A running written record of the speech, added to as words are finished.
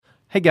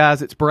Hey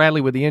guys, it's Bradley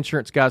with the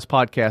Insurance Guys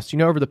podcast. You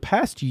know, over the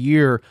past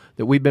year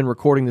that we've been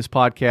recording this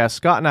podcast,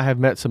 Scott and I have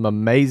met some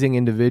amazing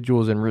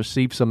individuals and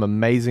received some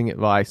amazing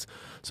advice.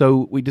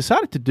 So we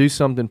decided to do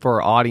something for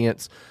our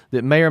audience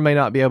that may or may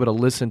not be able to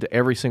listen to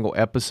every single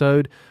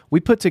episode. We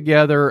put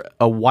together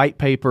a white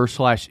paper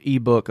 /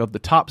 ebook of the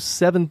top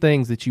 7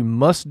 things that you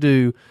must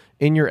do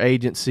in your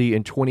agency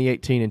in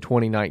 2018 and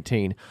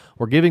 2019.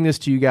 We're giving this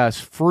to you guys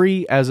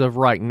free as of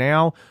right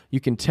now. You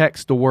can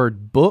text the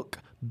word book,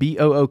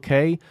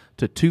 BOOK,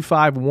 to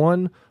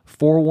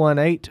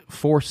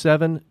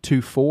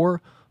 251-418-4724.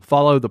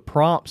 Follow the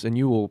prompts and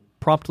you will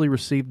promptly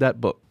receive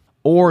that book.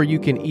 Or you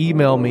can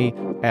email me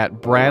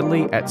at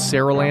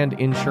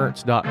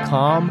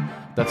bradley@saralandinsurance.com.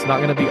 That's not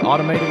going to be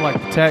automated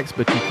like the text,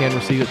 but you can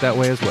receive it that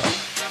way as well.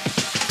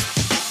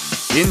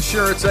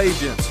 Insurance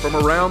agents from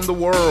around the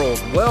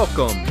world,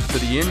 welcome to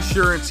the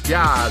Insurance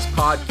Guys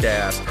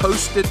podcast,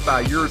 hosted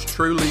by yours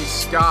truly,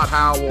 Scott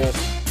Howell,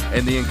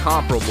 and the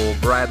incomparable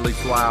Bradley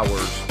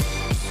Flowers.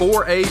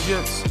 For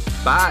agents,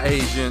 by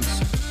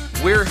agents,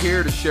 we're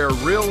here to share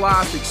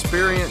real-life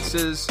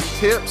experiences,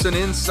 tips, and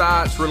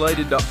insights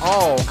related to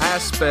all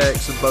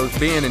aspects of both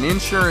being an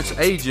insurance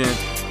agent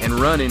and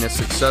running a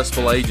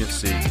successful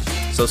agency.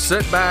 So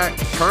sit back,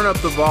 turn up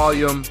the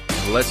volume,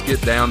 and let's get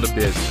down to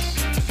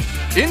business.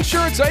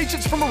 Insurance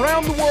agents from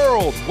around the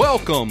world,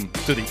 welcome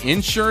to the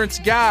Insurance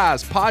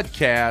Guys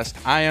podcast.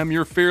 I am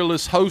your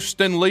fearless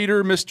host and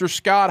leader, Mr.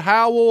 Scott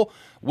Howell,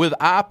 with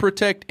I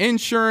Protect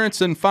Insurance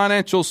and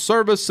Financial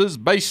Services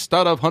based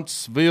out of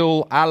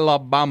Huntsville,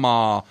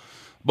 Alabama.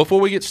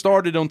 Before we get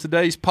started on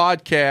today's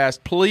podcast,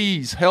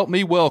 please help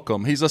me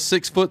welcome. He's a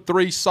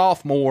 6'3"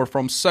 sophomore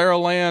from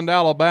Saraland,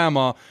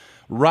 Alabama,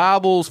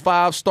 Rivals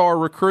 5-star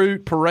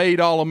recruit, Parade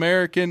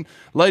All-American.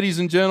 Ladies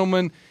and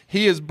gentlemen,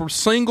 he is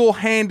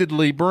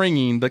single-handedly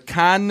bringing the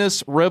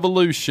kindness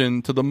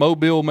revolution to the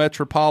Mobile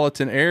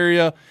metropolitan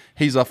area.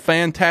 He's a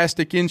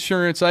fantastic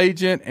insurance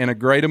agent and a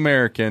great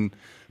American.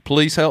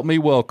 Please help me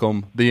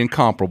welcome the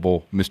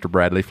incomparable Mr.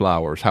 Bradley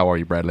Flowers. How are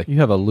you, Bradley? You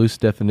have a loose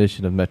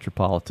definition of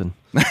metropolitan.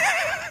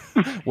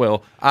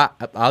 Well,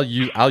 I'll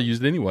use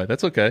it anyway.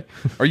 That's okay.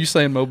 Are you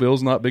saying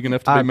Mobile's not big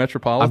enough to be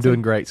metropolitan? I'm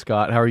doing great,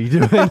 Scott. How are you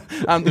doing?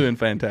 I'm doing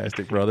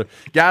fantastic, brother.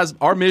 Guys,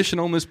 our mission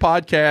on this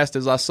podcast,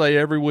 as I say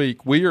every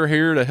week, we are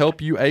here to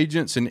help you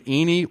agents in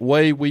any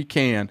way we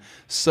can.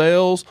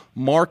 Sales,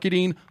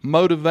 marketing,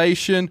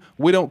 motivation.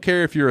 We don't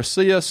care if you're a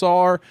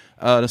CSR,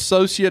 an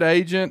associate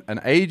agent,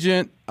 an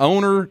agent,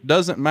 owner,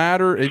 doesn't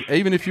matter.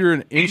 Even if you're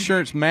in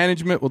insurance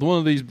management with one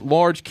of these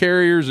large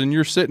carriers and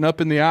you're sitting up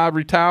in the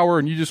ivory tower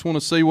and you just want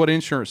to see what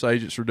insurance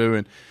agents are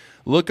doing,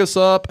 look us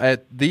up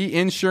at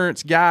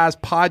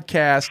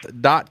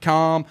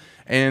theinsuranceguyspodcast.com.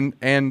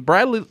 And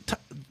Bradley,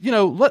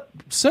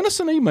 send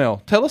us an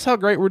email. Tell us how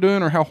great we're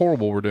doing or how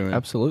horrible we're doing.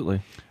 Absolutely.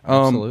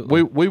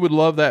 We would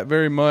love that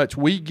very much.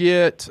 We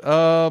get,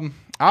 I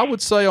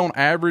would say on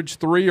average,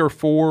 3 or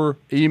 4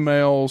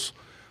 emails.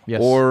 Yes,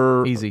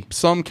 or easy.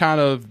 Some kind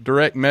of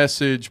direct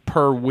message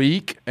per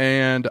week,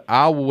 and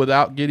I will,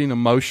 without getting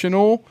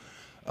emotional.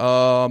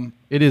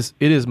 It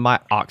is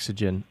my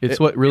oxygen. It's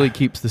what really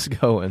keeps this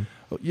going.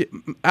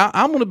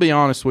 I'm going to be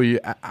honest with you.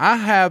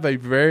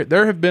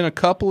 There have been a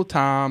couple of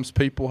times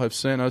people have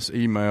sent us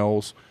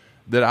emails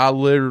that I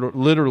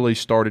literally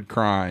started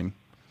crying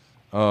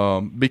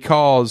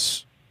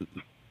because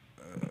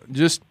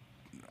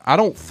I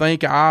don't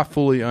think I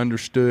fully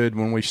understood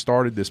when we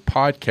started this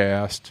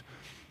podcast,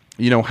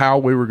 how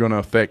we were going to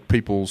affect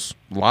people's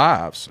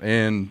lives.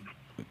 And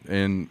you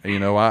and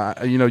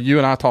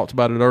I talked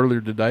about it earlier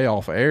today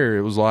off air.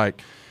 It was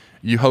like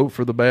you hope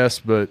for the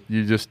best, but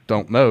you just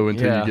don't know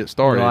until you get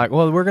started. You're like,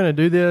 well, we're going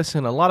to do this,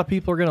 and a lot of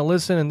people are going to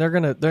listen, and they're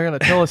going to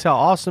tell us how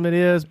awesome it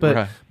is, but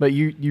right. But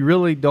you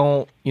really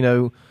don't,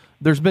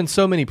 there's been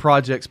so many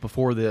projects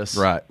before this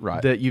right.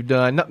 that you've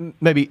done, not,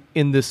 maybe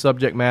in this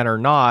subject matter or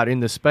not, in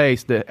this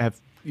space that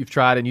you've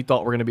tried and you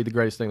thought were going to be the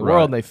greatest thing in the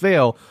world, and they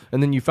fail,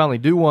 and then you finally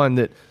do one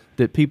that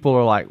people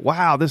are like,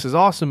 wow, this is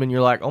awesome, and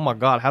you're like, oh my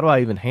God, how do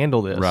I even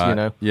handle this?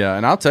 Right. Yeah,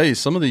 and I'll tell you,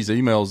 some of these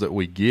emails that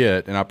we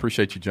get, and I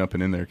appreciate you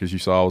jumping in there because you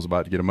saw I was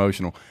about to get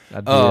emotional.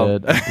 I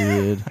did.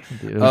 It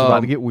was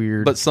about to get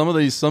weird. But some of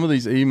these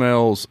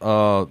emails,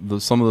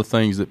 some of the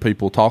things that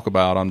people talk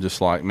about, I'm just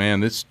like,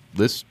 man, this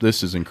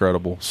is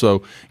incredible.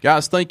 So,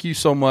 guys, thank you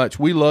so much.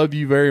 We love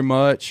you very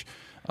much.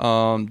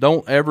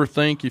 Don't ever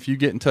think if you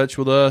get in touch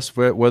with us,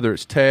 whether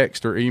it's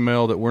text or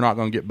email, that we're not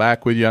going to get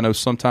back with you. I know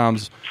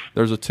sometimes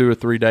there's a 2 or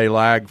 3 day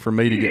lag for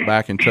me to get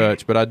back in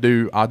touch, but I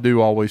do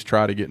always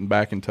try to get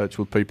back in touch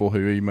with people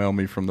who email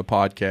me from the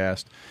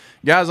podcast.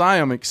 Guys, I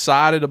am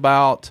excited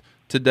about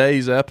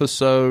today's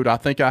episode. I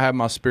think I have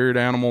my spirit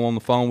animal on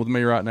the phone with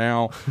me right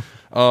now.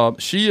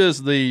 She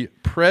is the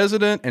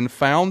president and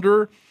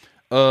founder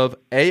of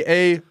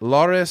Patty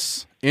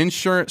Lares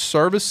Insurance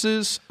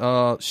Services.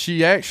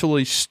 She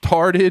actually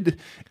started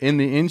in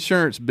the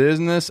insurance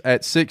business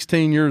at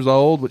 16 years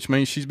old, which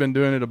means she's been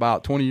doing it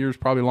about 20 years,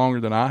 probably longer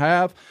than I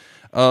have.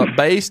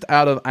 Based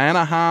out of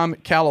Anaheim,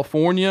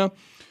 California.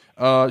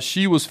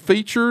 She was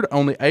featured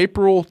on the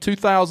April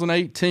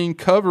 2018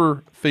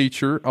 cover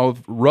feature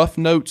of Rough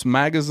Notes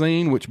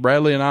magazine, which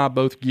Bradley and I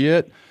both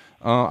get.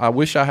 I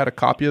wish I had a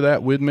copy of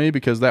that with me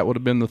because that would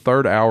have been the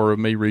third hour of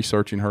me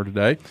researching her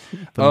today.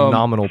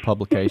 Phenomenal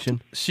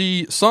publication.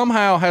 She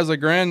somehow has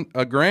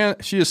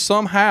she is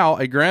somehow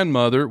a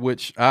grandmother,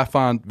 which I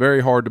find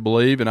very hard to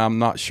believe, and I'm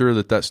not sure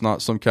that that's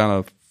not some kind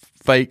of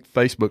fake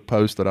Facebook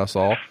post that I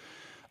saw.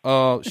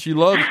 She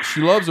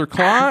loves her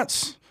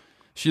clients.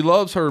 She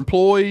loves her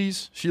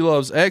employees. She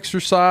loves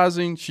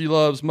exercising. She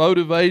loves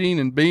motivating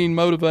and being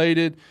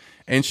motivated.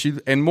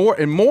 And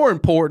more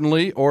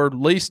importantly, or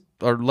less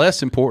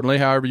importantly,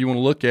 however you want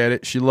to look at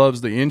it, she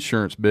loves the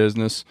insurance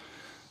business.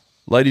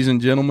 Ladies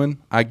and gentlemen,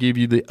 I give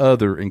you the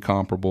other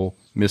incomparable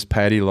Miss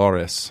Patty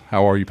Lares.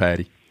 How are you,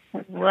 Patty?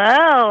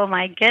 Whoa,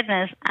 my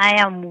goodness. I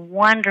am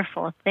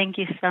wonderful. Thank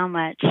you so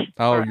much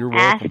for you're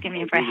welcome. Asking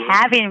me, for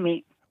having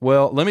me.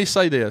 Well, let me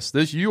say this.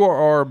 You are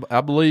our,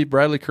 I believe,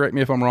 Bradley, correct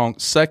me if I'm wrong,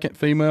 second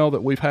female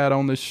that we've had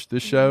on this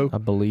show. I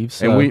believe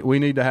so. And we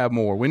need to have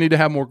more. We need to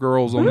have more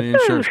girls on the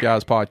Insurance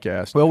Guys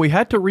podcast. Well, we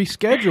had to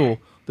reschedule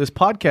this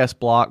podcast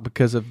block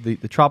because of the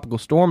tropical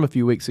storm a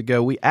few weeks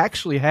ago. We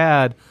actually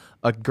had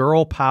a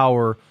girl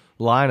power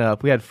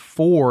lineup. We had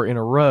 4 in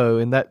a row,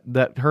 and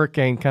that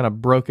hurricane kind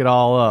of broke it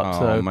all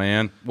up. Oh,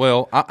 man.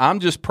 Well, I'm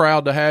just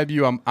proud to have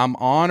you. I'm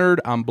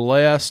honored, I'm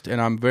blessed,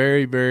 and I'm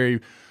very, very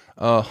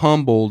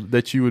humbled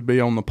that you would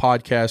be on the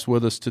podcast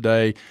with us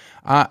today.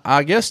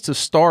 I guess to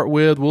start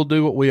with, we'll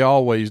do what we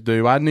always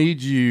do. I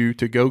need you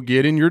to go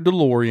get in your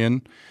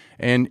DeLorean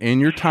and in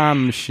your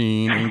time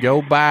machine and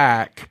go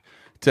back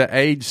to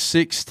age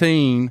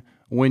 16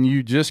 when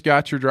you just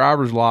got your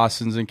driver's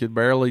license and could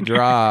barely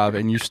drive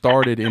and you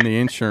started in the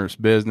insurance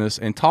business,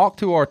 and talk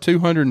to our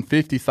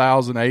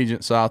 250,000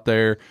 agents out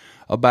there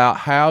about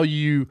how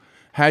you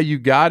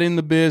got in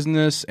the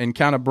business and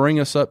kind of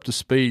bring us up to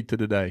speed to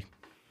today.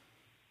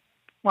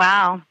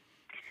 Wow.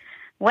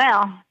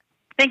 Well,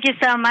 thank you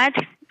so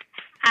much.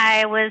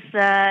 I was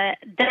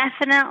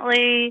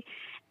definitely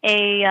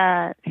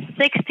a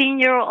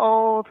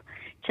 16-year-old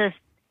just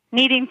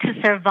needing to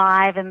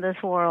survive in this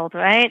world,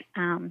 right?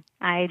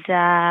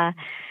 I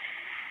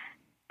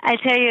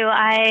tell you,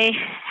 I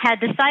had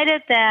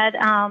decided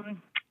that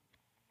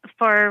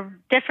for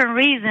different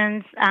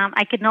reasons,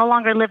 I could no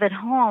longer live at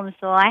home,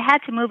 so I had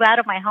to move out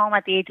of my home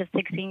at the age of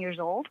 16 years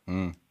old.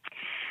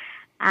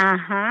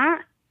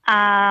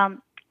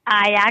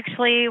 I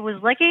actually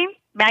was looking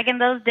back in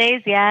those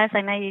days. Yes,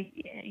 I know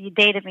you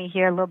dated me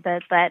here a little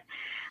bit, but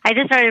I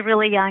just started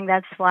really young.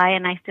 That's why,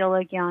 and I still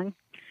look young.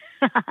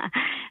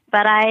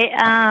 But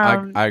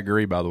I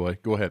agree. By the way,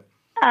 go ahead.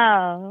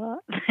 Oh,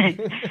 I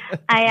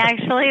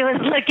actually was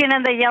looking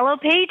in the yellow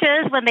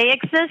pages when they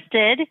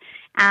existed,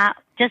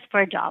 just for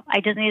a job. I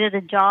just needed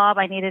a job.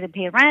 I needed to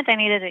pay rent. I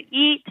needed to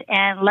eat,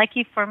 and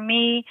lucky for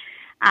me,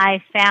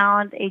 I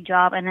found a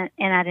job in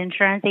an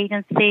insurance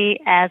agency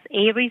as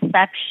a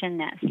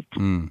receptionist.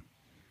 And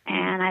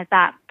I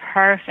thought,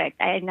 perfect.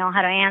 I know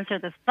how to answer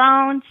the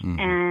phones,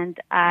 and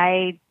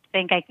I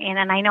think I can,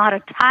 and I know how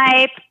to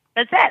type.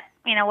 That's it.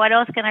 What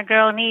else can a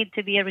girl need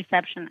to be a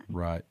receptionist?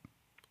 Right.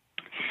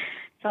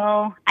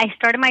 So I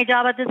started my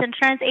job at this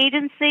insurance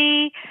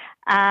agency,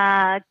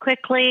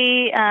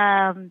 quickly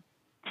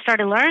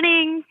started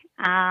learning.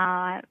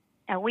 A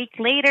week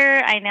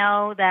later, I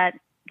know that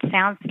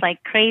sounds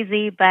like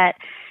crazy, but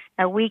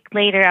a week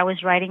later, I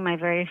was writing my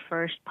very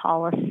first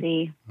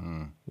policy.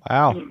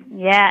 Wow.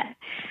 Yeah.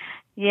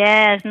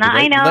 Yes.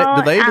 I know.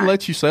 Did they even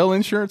let you sell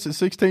insurance at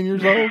 16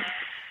 years old?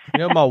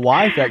 My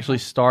wife actually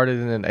started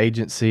in an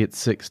agency at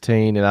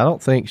 16, and I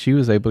don't think she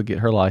was able to get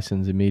her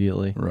license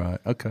immediately. Right.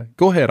 Okay.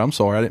 Go ahead. I'm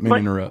sorry. I didn't mean to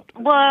interrupt.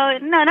 Well,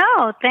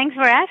 no. Thanks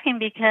for asking,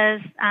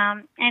 because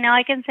I know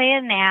I can say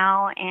it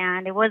now,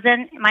 and it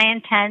wasn't my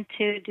intent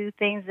to do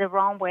things the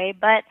wrong way,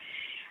 but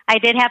I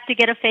did have to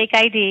get a fake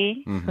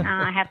ID.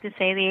 I have to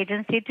say the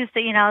agency,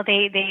 they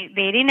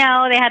didn't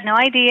know. They had no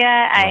idea.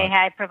 Right. I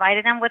had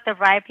provided them with the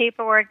right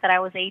paperwork that I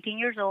was 18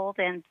 years old.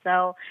 And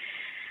so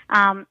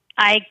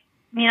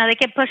they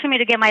kept pushing me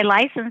to get my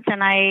license,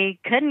 and I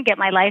couldn't get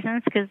my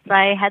license because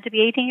I had to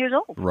be 18 years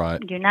old. Right.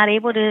 You're not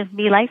able to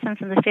be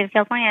licensed in the state of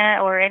California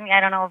or I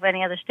don't know of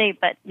any other state,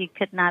 but you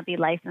could not be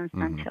licensed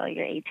until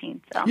you're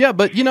 18. So. Yeah,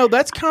 but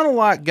that's kind of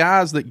like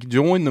guys that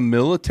join the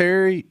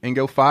military and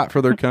go fight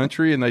for their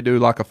country, and they do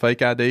like a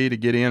fake ID to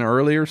get in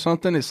early or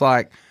something. It's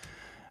like,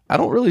 I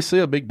don't really see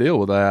a big deal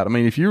with that. I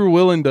mean, if you were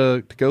willing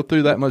to go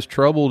through that much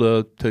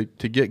trouble to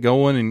get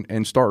going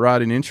and start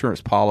writing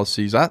insurance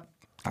policies,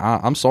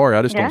 I'm sorry,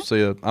 I just don't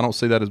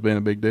see that as being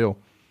a big deal.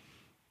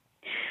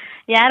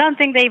 Yeah, I don't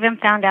think they even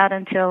found out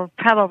until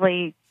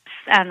probably,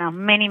 I don't know,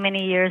 many,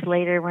 many years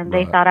later when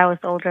they thought I was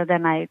older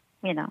than I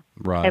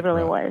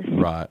really was.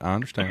 Right, I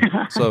understand.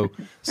 So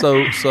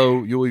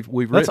we've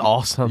written. That's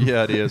awesome.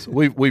 Yeah, it is.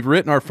 We've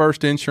written our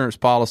first insurance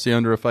policy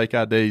under a fake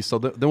ID. So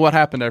then what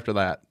happened after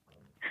that?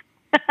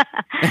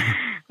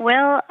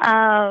 Well,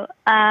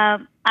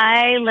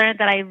 I learned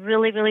that I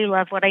really, really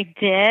loved what I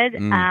did.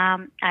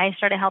 I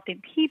started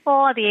helping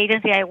people at the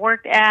agency I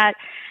worked at.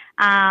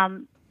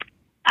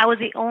 I was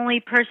the only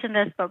person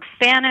that spoke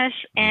Spanish,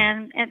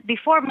 and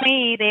before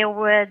me, they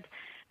would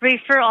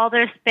refer all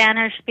their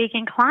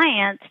Spanish-speaking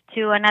clients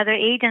to another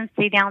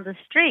agency down the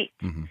street.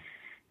 Mm-hmm.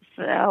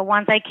 So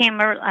once I came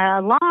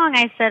along,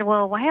 I said,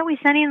 well, why are we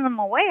sending them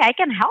away? I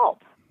can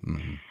help.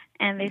 Mm-hmm.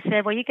 And they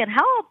said, well, you can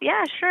help.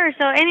 Yeah, sure.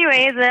 So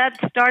anyway, that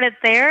started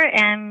there,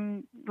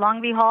 and long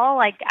and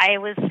behold,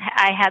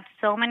 I had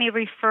so many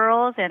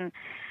referrals, and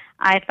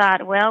I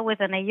thought, well,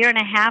 within a year and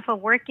a half of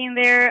working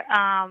there,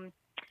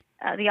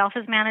 the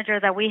office manager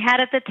that we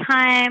had at the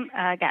time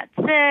got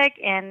sick,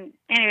 and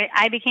anyway,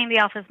 I became the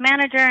office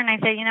manager, and I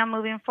said,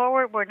 moving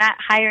forward, we're not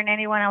hiring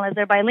anyone unless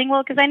they're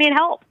bilingual because I need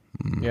help.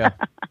 Yeah.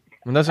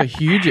 And that's a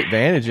huge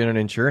advantage in an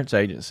insurance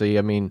agency.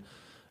 I mean,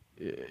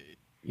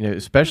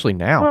 especially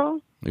now.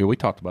 Well, yeah, we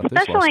talked about this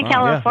last especially in night.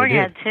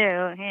 California,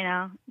 too,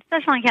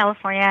 especially in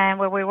California and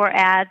where we were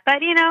at.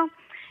 But,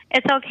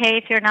 it's okay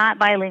if you're not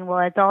bilingual.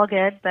 It's all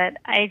good. But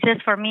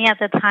for me at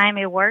the time,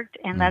 it worked,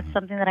 and that's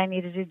something that I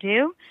needed to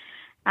do.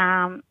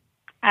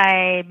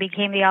 I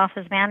became the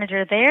office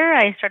manager there.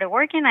 I started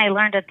working. I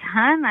learned a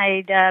ton.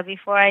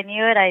 Before I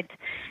knew it, I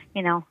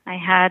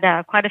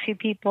had quite a few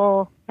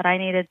people that I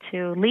needed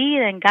to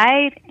lead and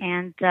guide,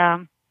 and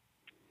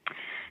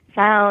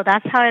so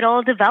that's how it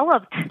all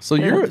developed.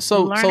 So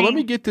so let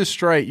me get this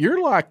straight. You're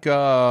like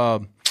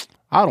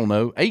I don't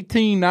know,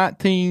 18,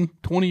 19,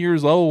 20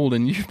 years old,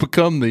 and you've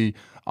become the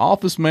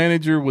office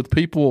manager with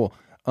people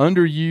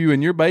under you,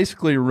 and you're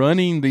basically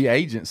running the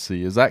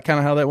agency. Is that kind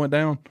of how that went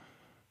down?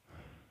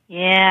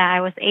 Yeah,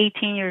 I was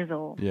 18 years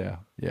old. Yeah.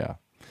 Yeah.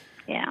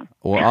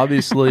 Well,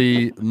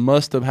 obviously,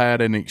 must have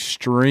had an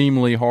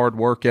extremely hard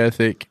work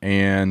ethic,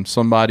 and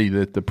somebody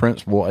that the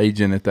principal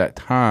agent at that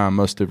time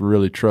must have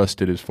really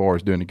trusted as far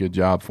as doing a good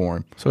job for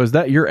him. So is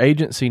that your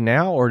agency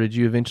now, or did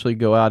you eventually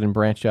go out and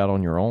branch out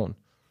on your own?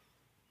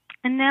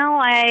 No,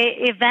 I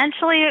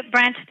eventually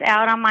branched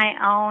out on my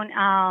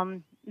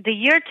own. The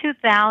year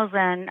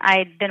 2000,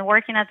 I'd been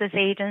working at this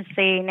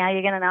agency. Now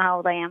you're going to know how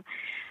old I am.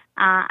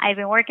 I've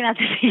been working at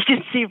this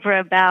agency for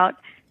about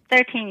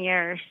 13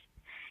 years.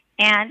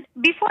 And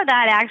before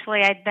that,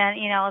 actually, I'd been,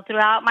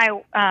 throughout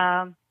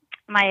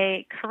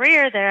my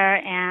career there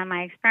and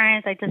my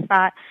experience, I just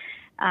thought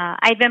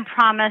I'd been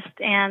promised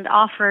and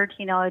offered,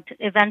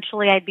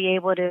 eventually I'd be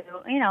able to,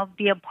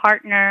 be a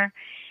partner.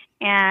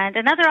 And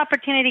another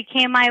opportunity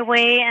came my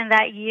way in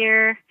that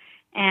year,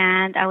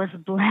 and I was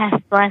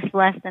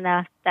blessed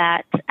enough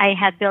that I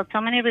had built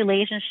so many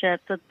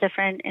relationships with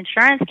different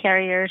insurance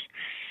carriers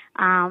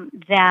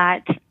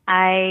that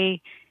I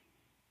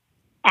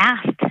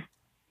asked,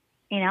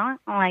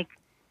 like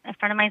a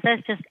friend of mine says,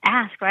 just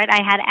ask, right?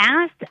 I had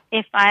asked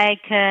if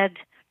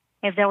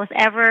there was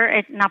ever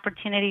an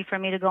opportunity for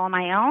me to go on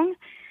my own.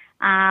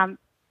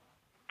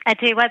 I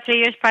tell you what, 3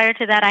 years prior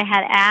to that, I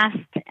had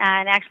asked,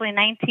 and actually in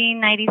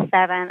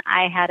 1997,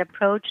 I had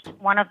approached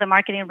one of the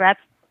marketing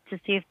reps to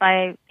see if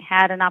I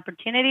had an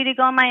opportunity to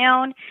go on my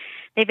own.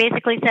 They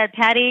basically said,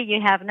 Patty, you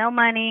have no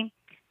money,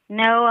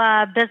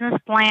 no business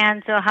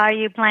plan, so how are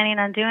you planning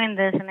on doing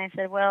this? And I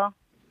said, well,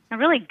 I'm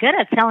really good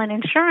at selling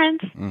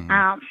insurance.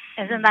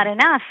 Isn't that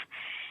enough?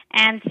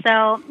 And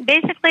so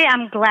basically,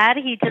 I'm glad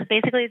he just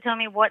basically told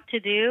me what to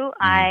do.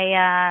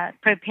 I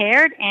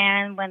prepared,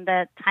 and when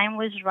the time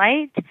was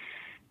right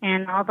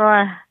and all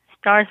the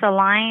stars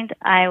aligned,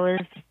 I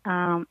was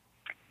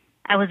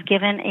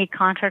given a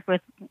contract with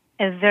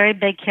a very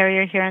big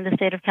carrier here in the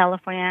state of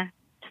California,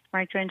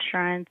 Spectrum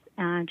Insurance,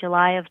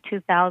 July of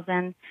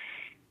 2000.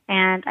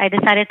 And I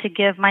decided to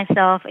give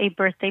myself a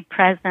birthday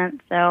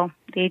present. So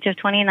at the age of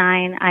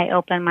 29, I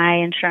opened my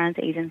insurance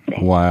agency.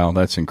 Wow,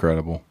 that's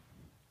incredible.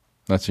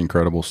 That's an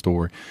incredible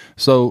story.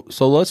 So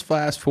let's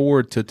fast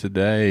forward to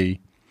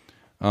today.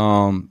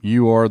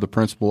 You are the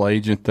principal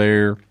agent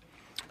there,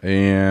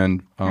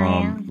 and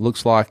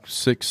looks like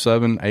 6,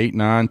 7, 8,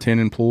 9, 10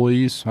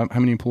 employees. How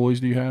many employees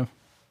do you have?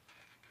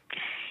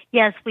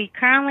 Yes, we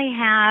currently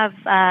have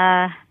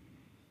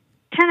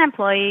 10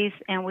 employees,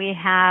 and we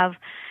have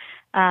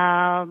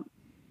a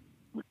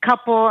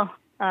couple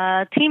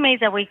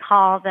teammates that we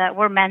call that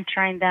we're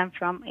mentoring them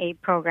from a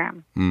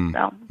program.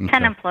 So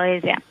 10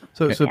 employees, yeah.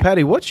 So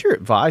Patty, what's your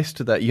advice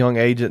to that young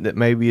agent that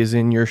maybe is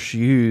in your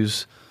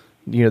shoes,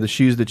 the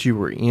shoes that you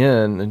were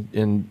in,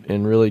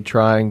 and really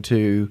trying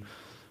to,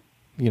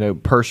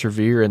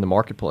 persevere in the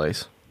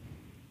marketplace?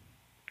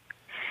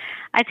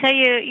 I tell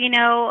you,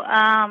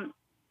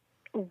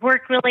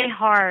 work really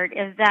hard.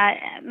 Is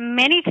that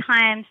many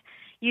times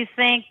you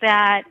think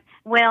that,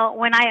 well,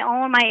 when I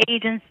own my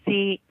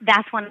agency,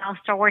 that's when I'll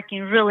start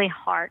working really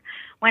hard.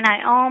 When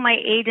I own my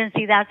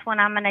agency, that's when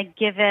I'm going to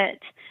give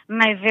it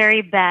my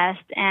very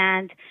best.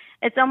 And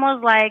it's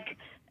almost like,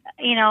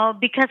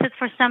 because it's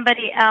for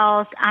somebody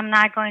else, I'm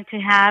not going to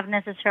have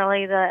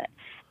necessarily the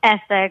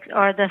ethics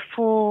or the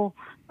full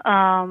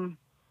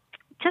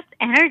just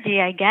energy,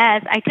 I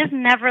guess. I just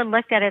never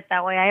looked at it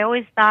that way. I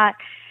always thought,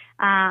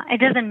 it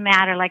doesn't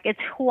matter. Like, it's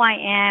who I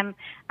am.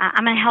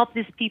 I'm going to help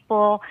these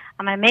people.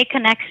 I'm going to make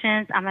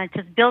connections. I'm going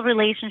to just build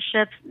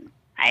relationships.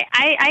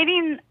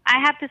 I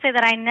have to say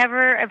that I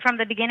never, from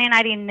the beginning,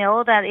 I didn't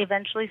know that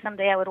eventually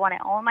someday I would want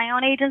to own my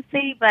own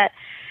agency, but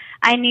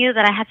I knew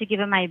that I had to give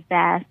it my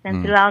best.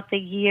 And throughout the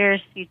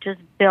years, you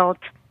just build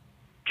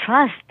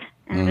trust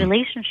and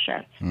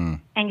relationships,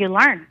 and you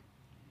learn.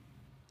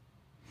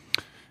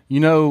 You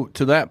know,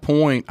 to that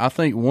point, I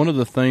think one of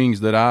the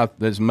things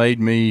that's made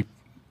me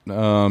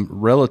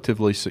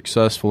relatively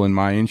successful in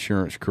my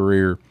insurance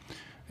career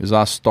is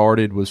I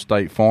started with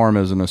State Farm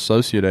as an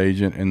associate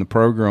agent, and the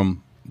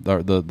program,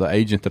 the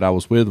agent that I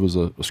was with was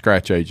a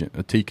scratch agent,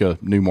 a TICA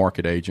new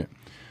market agent.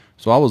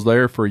 So I was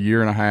there for a year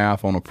and a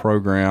half on a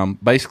program.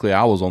 Basically,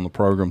 I was on the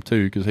program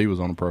too because he was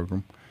on the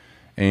program,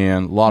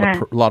 and a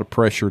lot of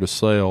pressure to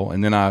sell.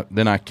 And then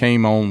I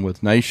came on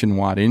with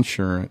Nationwide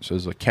Insurance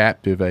as a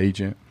captive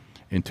agent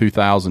in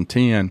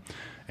 2010,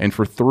 and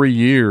for 3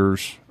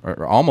 years,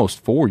 or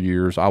almost 4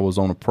 years, I was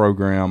on a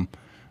program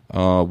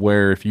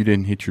where if you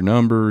didn't hit your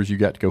numbers, you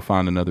got to go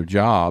find another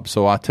job.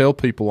 So I tell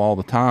people all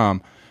the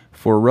time,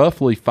 for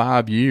roughly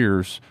 5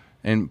 years,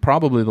 and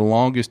probably the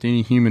longest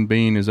any human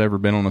being has ever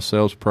been on a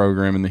sales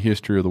program in the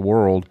history of the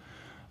world,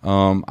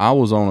 I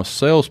was on a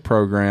sales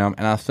program,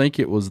 and I think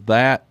it was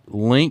that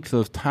length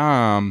of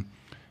time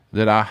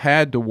that I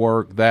had to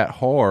work that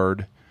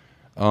hard.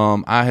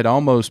 I had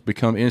almost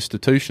become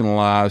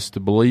institutionalized to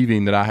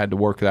believing that I had to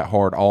work that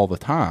hard all the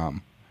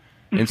time.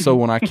 And so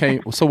when I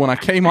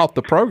came off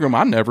the program,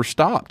 I never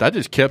stopped. I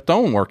just kept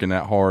on working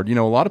that hard. You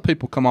know, a lot of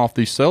people come off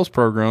these sales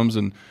programs,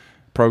 and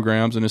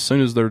as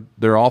soon as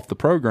they're off the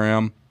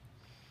program,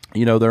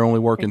 you know, they're only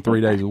working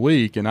 3 days a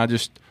week. And I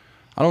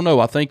don't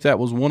know. I think that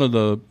was one of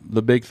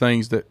the big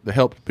things that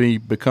helped me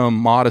become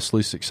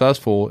modestly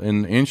successful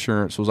in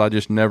insurance was I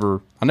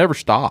never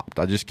stopped.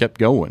 I just kept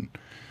going.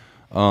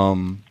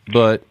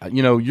 But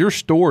you know, your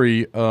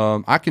story,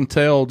 I can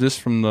tell just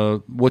from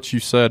what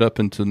you said up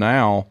until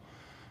now.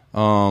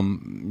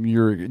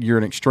 You're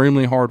an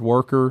extremely hard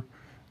worker.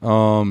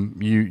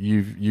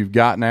 You've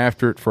gotten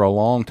after it for a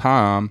long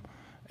time,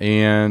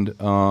 and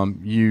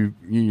you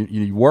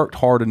worked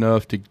hard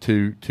enough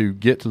to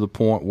get to the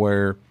point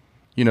where,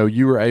 you know,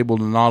 you were able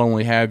to not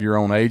only have your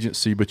own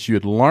agency, but you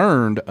had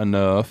learned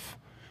enough,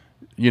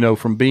 you know,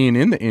 from being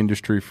in the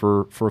industry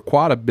for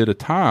quite a bit of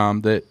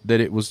time that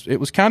it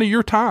was kind of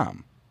your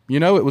time. You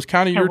know, it was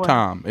kind of your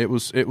time. It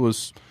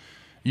was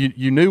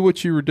you knew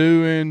what you were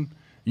doing.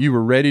 You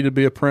were ready to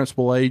be a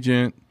principal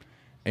agent,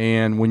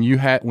 and when you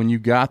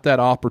got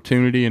that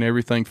opportunity and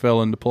everything fell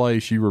into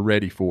place, you were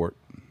ready for it.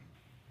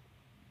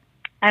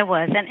 I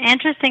was. And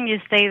interesting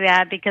you say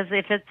that, because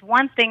if it's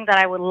one thing that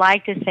I would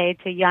like to say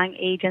to young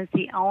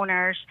agency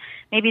owners,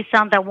 maybe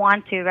some that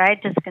want to,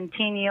 right, just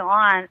continue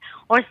on,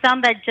 or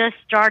some that just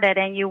started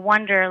and you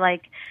wonder,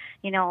 like,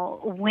 when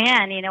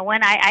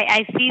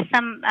I see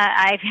some,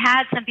 I've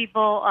had some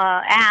people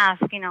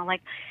ask,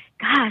 like,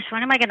 gosh,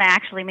 when am I going to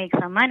actually make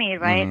some money,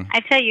 right? I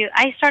tell you,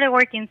 I started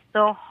working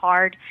so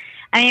hard.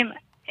 I mean,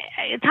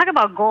 talk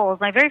about goals.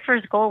 My very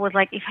first goal was,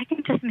 like, if I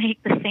can just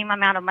make the same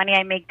amount of money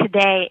I make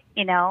today,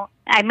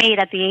 I made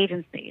at the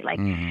agency. Like,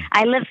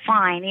 I live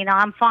fine,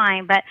 I'm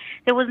fine. But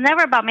it was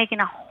never about making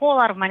a whole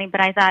lot of money.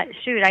 But I thought,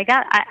 shoot, I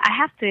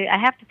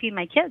have to feed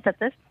my kids at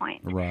this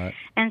point. Right.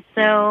 And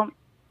so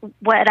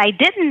what I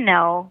didn't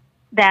know,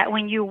 that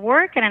when you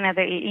work at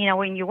another,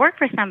 when you work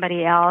for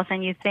somebody else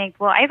and you think,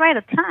 well, I write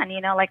a ton,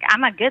 like,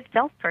 I'm a good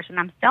salesperson,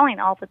 I'm selling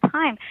all the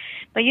time,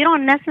 but you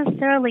don't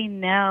necessarily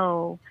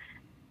know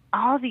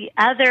all the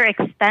other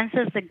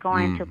expenses that go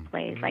into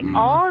place, like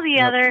all the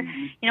other,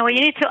 where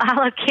you need to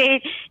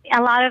allocate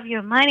a lot of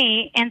your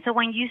money. And so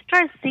when you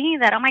start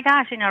seeing that, oh my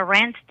gosh,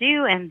 rent's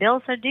due and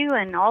bills are due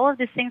and all of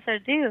these things are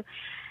due,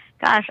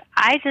 gosh,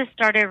 I just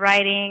started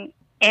writing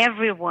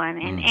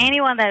everyone and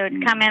anyone that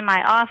would come in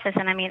my office.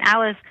 And I mean, I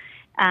was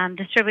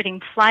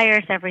distributing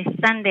flyers every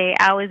Sunday.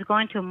 I was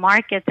going to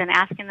markets and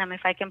asking them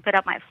if I can put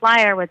up my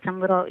flyer with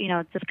some little,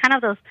 just kind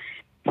of those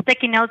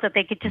sticky notes that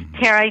they could just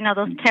tear,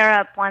 those tear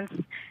up ones.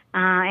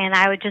 And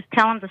I would just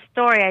tell them the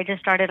story. I just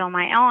started on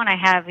my own. I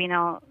have,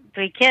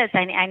 3 kids.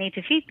 I need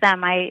to feed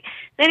them.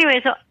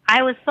 So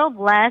I was so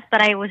blessed,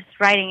 but I was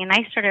writing, and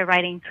I started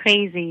writing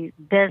crazy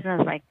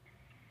business, like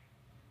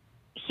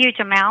huge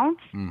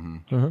amounts.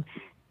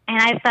 And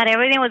I thought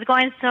everything was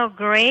going so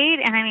great.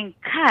 And I mean,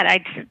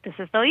 God, this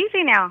is so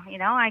easy now.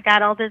 I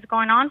got all this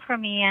going on for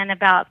me. And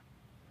about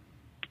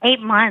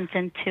 8 months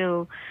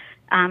into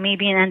me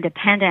being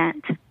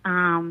independent,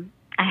 I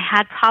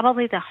had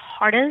probably the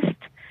hardest.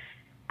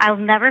 I'll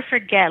never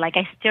forget. Like,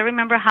 I still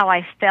remember how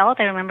I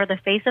felt. I remember the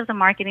face of the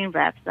marketing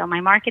rep. So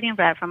my marketing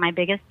rep from my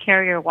biggest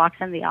carrier walks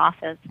in the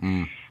office.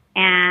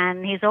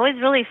 And he's always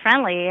really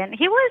friendly. And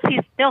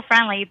he's still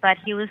friendly, but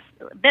he was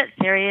a bit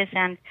serious.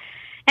 And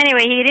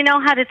anyway, he didn't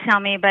know how to tell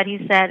me, but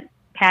he said,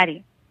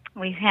 Patty,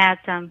 we've had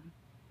some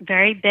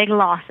very big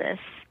losses.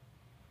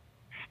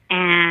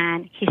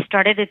 And he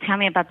started to tell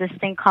me about this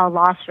thing called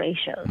loss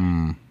ratios.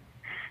 And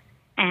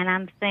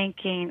I'm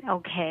thinking,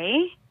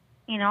 okay,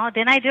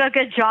 didn't I do a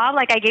good job?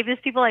 Like, I gave these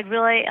people, like,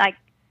 really, like,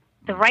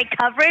 the right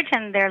coverage,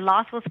 and their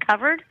loss was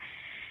covered.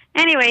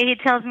 Anyway, he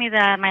tells me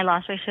that my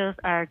loss ratios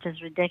are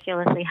just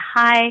ridiculously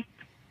high.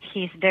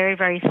 He's very,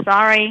 very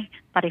sorry,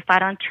 but if I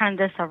don't turn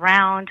this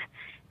around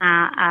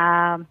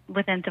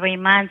within 3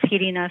 months, he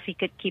didn't know if he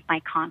could keep my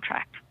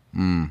contract.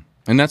 And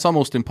that's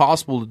almost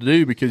impossible to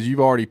do because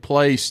you've already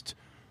placed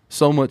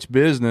so much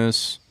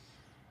business.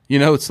 You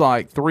know, it's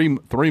like three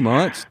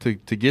months to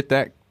get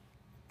that,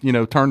 you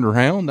know, turned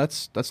around.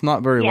 That's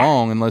not very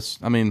long unless,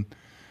 I mean,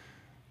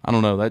 I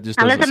don't know. That just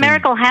unless a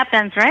miracle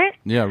happens, right?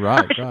 Yeah,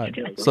 right.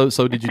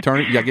 So did you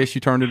turn it? I guess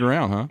you turned it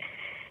around, huh?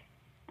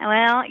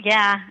 Well,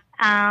 yeah.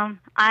 I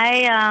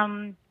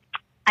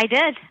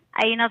did.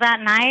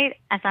 That night,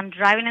 as I'm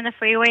driving in the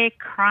freeway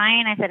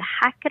crying, I said,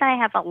 how could I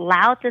have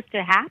allowed this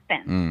to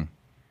happen?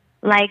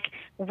 Like,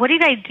 what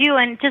did I do?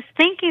 And just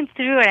thinking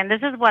through it, and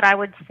this is what I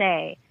would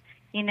say,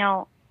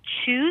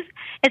 choose.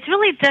 It's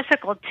really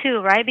difficult, too,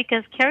 right?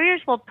 Because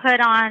carriers will put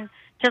on,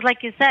 just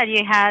like you said,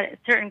 you had a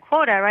certain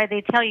quota, right?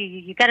 They tell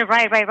you got to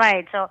write.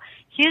 So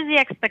here's the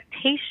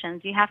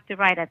expectations. You have to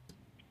write a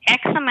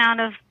X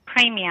amount of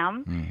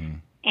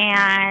premium,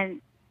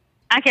 and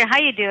I don't care how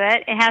you do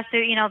it. It has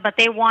to, but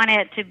they want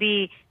it to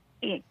be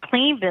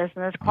clean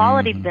business,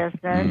 quality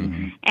business,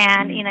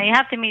 and, you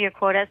have to meet your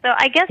quota. So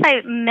I guess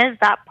I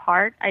missed that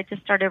part. I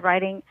just started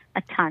writing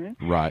a ton.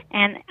 Right.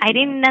 And I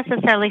didn't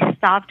necessarily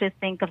stop to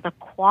think of the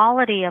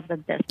quality of the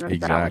business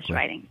that I was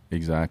writing.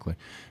 Exactly.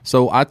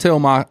 So I tell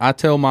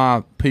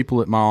my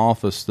people at my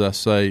office that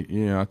say,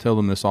 I tell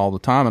them this all the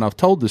time, and I've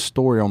told this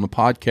story on the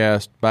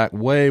podcast back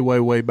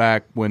way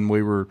back when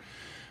we were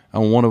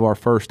on one of our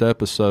first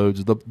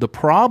episodes. The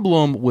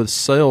problem with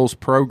sales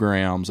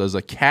programs as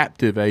a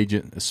captive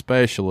agent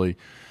especially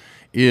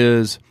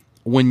is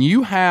when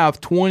you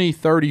have 20,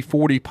 30,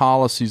 40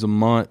 policies a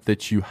month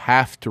that you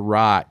have to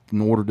write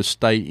in order to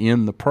stay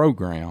in the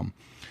program,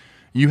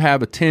 you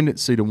have a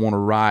tendency to want to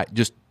write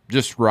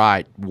just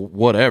write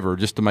whatever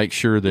just to make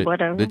sure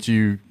that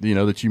you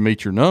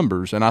meet your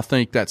numbers. And I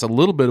think that's a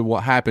little bit of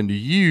what happened to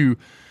you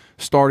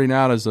starting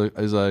out as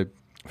a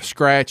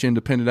scratch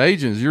independent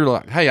agents. You're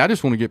like, hey, I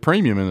just want to get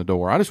premium in the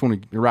door. I just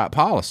want to write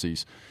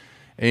policies.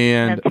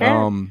 And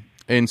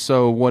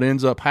so what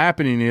ends up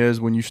happening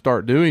is when you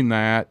start doing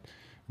that,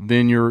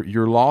 then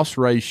your loss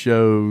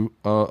ratio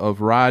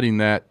of writing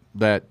that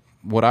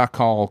what I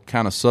call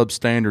kind of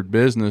substandard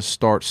business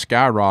starts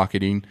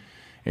skyrocketing.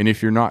 And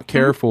if you're not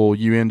careful,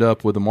 you end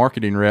up with a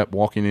marketing rep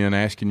walking in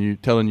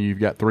telling you you've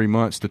got 3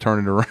 months to turn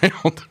it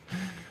around.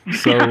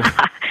 So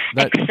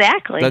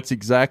exactly. That's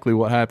exactly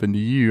what happened to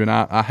you, and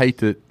I hate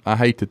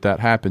that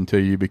happened to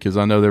you because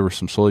I know there were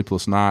some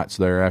sleepless nights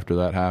there after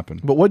that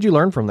happened. But what'd you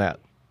learn from that?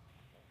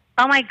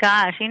 Oh my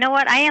gosh! You know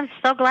what? I am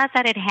so glad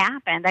that it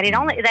happened. That it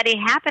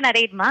happened at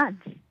 8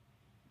 months.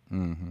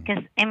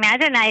 Because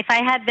imagine if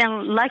I had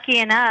been lucky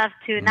enough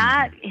to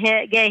not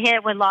get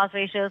hit with loss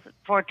ratios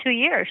for 2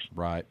 years.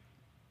 Right.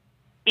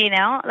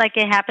 Like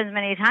it happens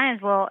many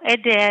times. Well,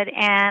 it did,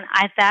 and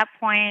at that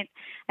point,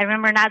 I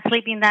remember not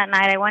sleeping that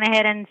night. I went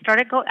ahead and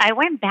I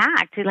went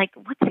back to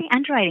what's the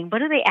underwriting? What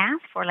do they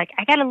ask for?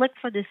 I got to look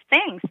for these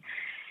things.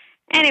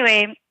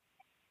 Anyway,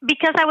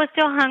 because I was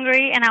still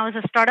hungry and I was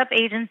a startup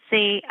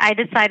agency, I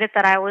decided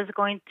that I was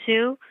going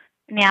to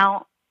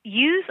now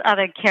use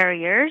other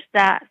carriers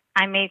that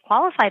I may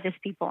qualify these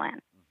people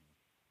in.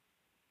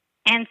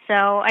 And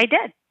so I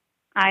did.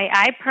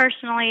 I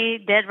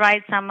personally did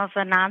write some of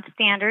the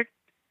non-standard,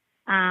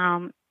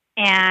 and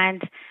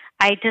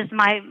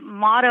my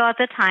motto at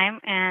the time,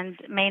 and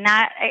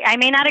I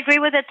may not agree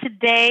with it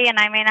today, and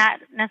I may not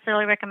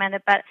necessarily recommend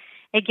it, but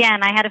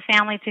again, I had a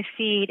family to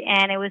feed,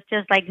 and it was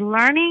just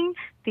learning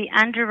the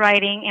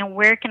underwriting and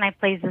where can I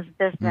place this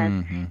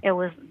business.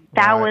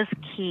 That was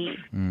key,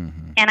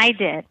 and I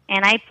did,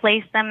 and I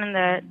placed them in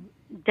the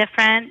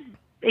different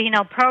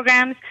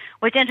programs.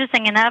 Which,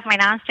 interesting enough, my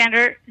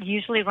non-standard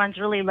usually runs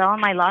really low in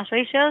my loss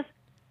ratios.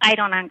 I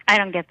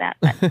don't get that,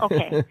 but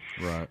okay,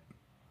 right.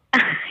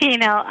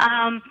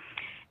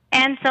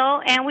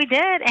 And we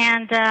did,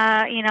 and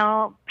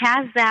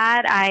past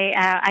that,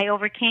 I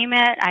overcame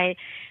it. I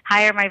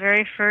hired my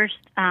very first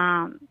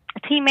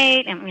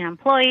teammate and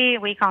employee.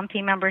 We call them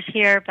team members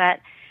here, but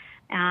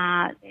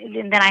and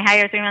then I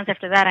hired 3 months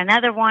after that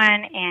another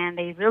one, and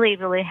they really,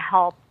 really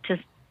helped.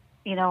 Just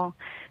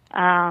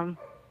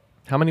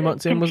how many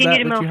months in was that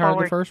you hired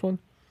forward. The first one?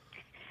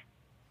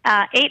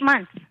 8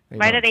 months.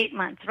 At 8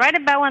 months. Right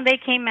about when they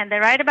came in.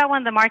 Right about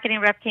when the marketing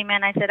rep came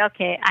in, I said,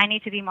 okay, I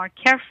need to be more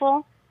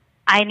careful.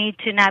 I need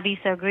to not be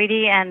so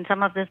greedy, and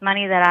some of this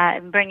money that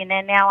I'm bringing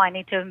in now, I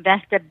need to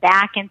invest it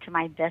back into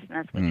my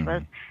business, which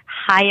was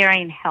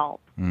hiring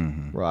help.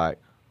 Right.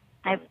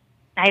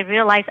 I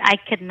realized I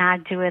could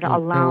not do it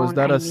alone. And was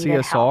that a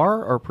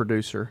CSR or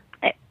producer?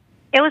 It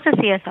was a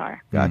CSR.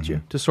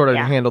 Gotcha. To sort of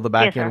handle the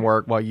back end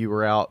work while you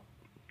were out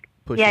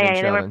pushing and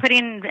shoving. They were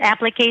putting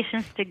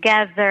applications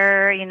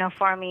together,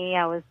 for me.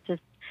 I was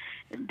just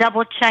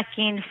double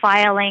checking,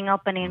 filing,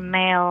 opening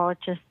mail,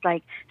 just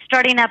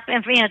starting up,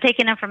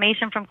 taking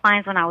information from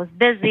clients when I was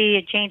busy,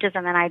 it changes,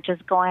 and then I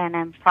just go in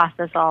and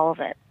process all of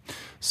it.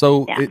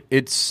 So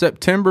it's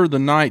September the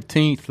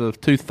 19th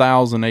of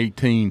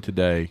 2018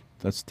 today.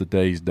 That's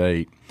today's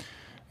date.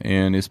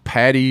 And is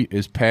Patty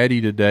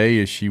today?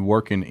 Is she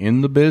working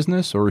in the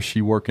business or is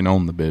she working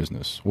on the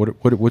business?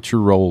 What's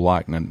your role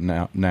like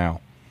now?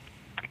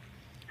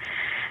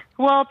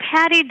 Well,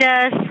 Patty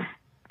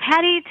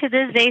to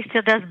this day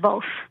still does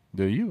both.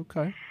 Do you?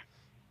 Okay.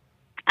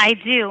 I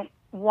do.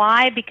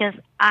 Why? Because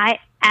I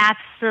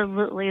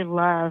absolutely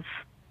love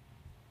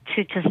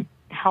to just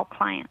help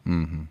clients.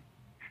 Mm-hmm.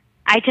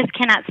 I just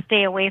cannot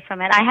stay away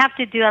from it. I have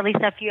to do at least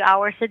a few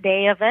hours a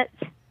day of it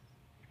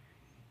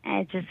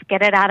and just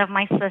get it out of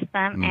my system.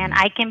 Mm-hmm. And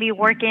I can be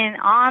working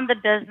on the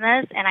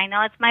business, and I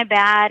know it's my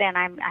bad, and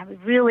I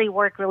really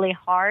work really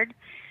hard.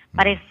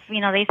 But if,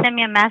 they send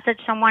me a message,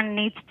 someone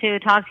needs to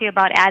talk to you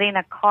about adding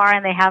a car,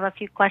 and they have a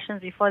few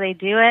questions before they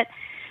do it,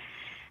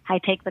 I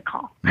take the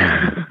call.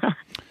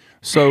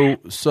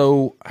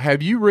 So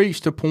have you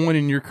reached a point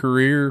in your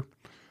career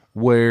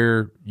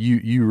where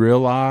you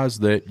realize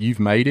that you've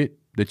made it,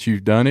 that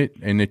you've done it,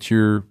 and that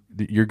you're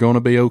going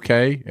to be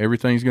okay?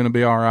 Everything's going to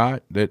be all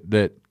right.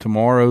 That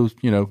tomorrow,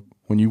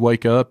 when you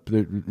wake up,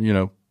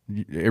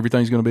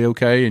 everything's going to be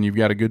okay, and you've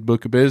got a good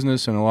book of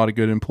business and a lot of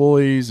good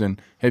employees.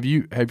 And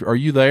are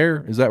you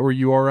there? Is that where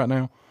you are right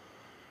now?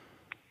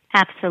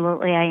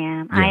 Absolutely, I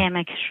am. Yeah. I am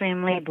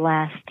extremely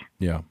blessed.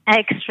 Yeah,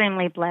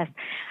 extremely blessed.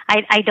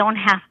 I don't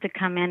have to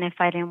come in if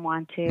I didn't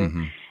want to.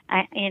 Mm-hmm.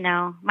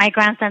 My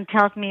grandson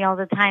tells me all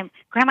the time,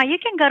 Grandma, you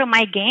can go to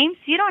my games.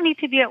 You don't need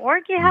to be at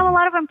work. You have a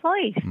lot of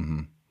employees.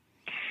 Mm-hmm.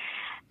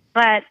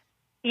 But,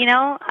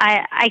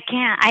 I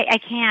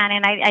can't.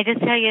 And I just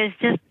tell you, it's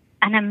just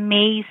an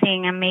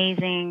amazing,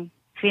 amazing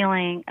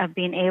feeling of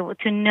being able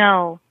to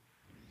know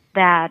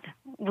that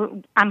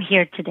I'm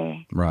here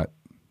today. Right.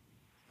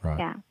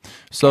 Yeah.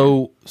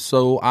 So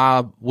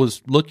I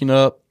was looking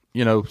up,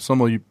 some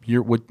of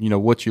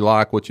what you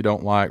like, what you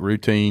don't like,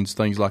 routines,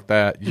 things like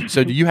that.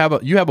 So do you have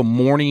a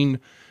morning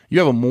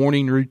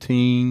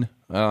routine?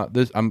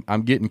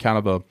 I'm getting kind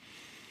of a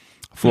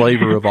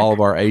flavor of all of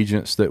our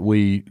agents that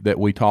we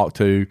talk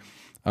to.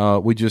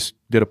 We just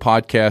did a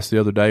podcast the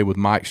other day with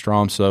Mike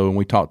Stromso, and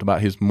we talked about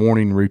his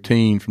morning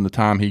routine from the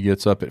time he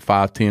gets up at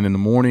 5:10 in the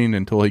morning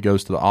until he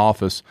goes to the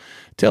office.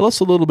 Tell us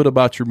a little bit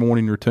about your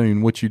morning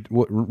routine. What you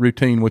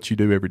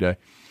do every day.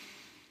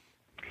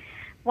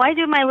 Well, I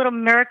do my little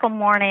miracle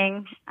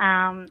morning.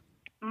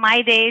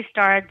 My day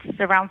starts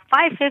around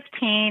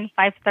 5:15,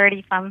 5:30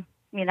 if I'm,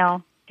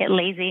 get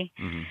lazy.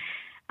 Mm-hmm.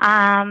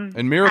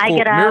 And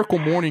Miracle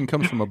Morning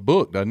comes from a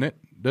book, doesn't it?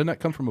 Doesn't that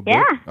come from a book?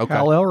 Yeah. Okay.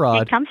 Hal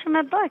Elrod. It comes from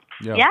a book.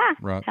 Yeah.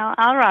 Right. Hal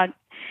Elrod.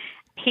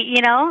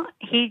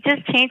 He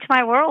just changed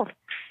my world.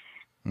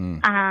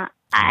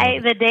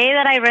 The day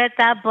that I read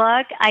that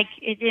book,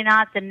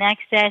 the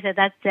next day I said,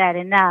 that's it,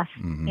 enough.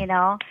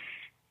 Mm-hmm.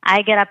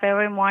 I get up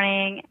every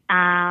morning.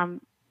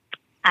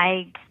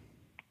 I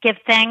give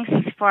thanks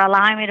for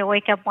allowing me to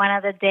wake up one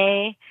other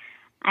day.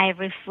 I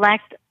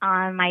reflect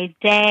on my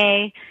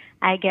day.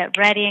 I get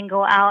ready and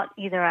go out,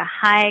 either a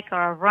hike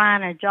or a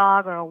run, a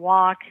jog or a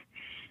walk.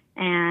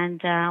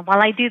 And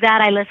while I do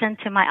that, I listen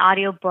to my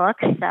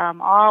audiobooks. So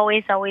I'm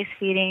always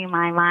feeding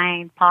my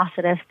mind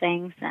positive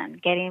things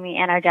and getting me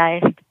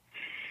energized.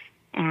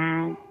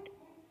 And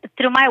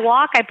through my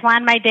walk, I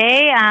plan my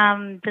day.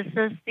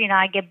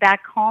 I get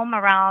back home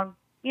around,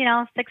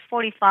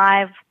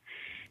 6:45,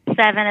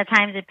 7 at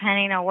times,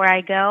 depending on where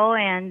I go.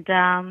 And,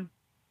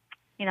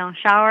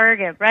 shower,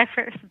 get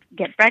breakfast,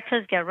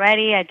 get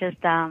ready. I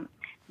just,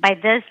 by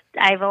this,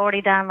 I've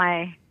already done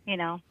my,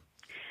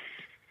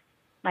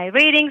 my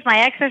readings, my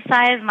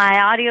exercise, my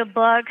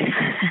audiobooks,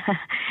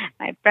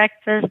 my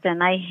breakfast,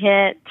 and I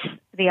hit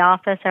the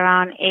office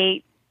around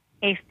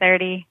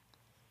 8:30,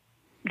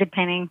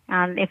 depending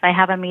on if I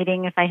have a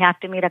meeting, if I have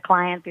to meet a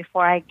client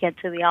before I get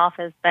to the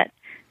office. But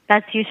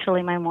that's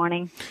usually my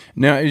morning.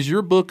 Now, is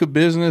your book of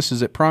business,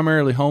 is it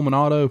primarily home and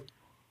auto?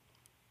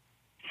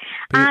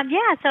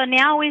 Yeah, so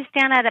now we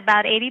stand at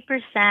about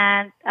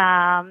 80%,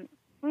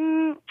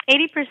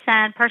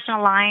 80%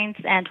 personal lines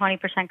and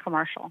 20%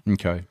 commercial.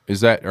 Okay.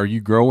 Are you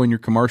growing your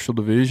commercial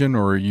division,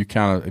 or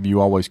have you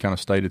always kind of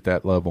stayed at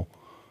that level?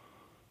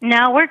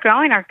 No, we're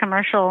growing our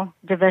commercial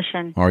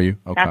division. Are you?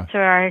 Okay. That's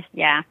where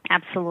yeah,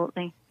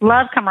 absolutely.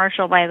 Love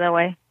commercial, by the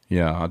way.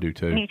 Yeah, I do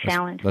too. New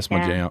challenge. That's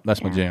my jam.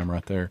 That's my jam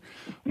right there.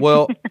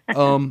 Well,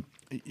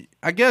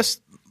 I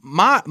guess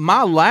my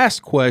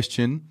last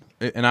question,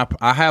 and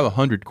I have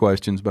 100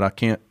 questions, but I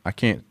can't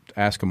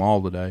ask them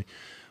all today.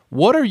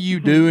 What are you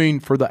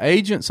doing for the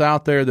agents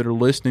out there that are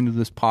listening to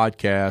this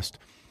podcast?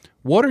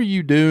 What are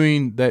you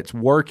doing that's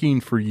working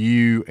for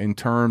you in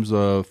terms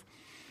of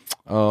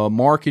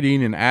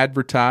marketing and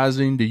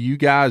advertising? Do you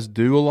guys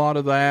do a lot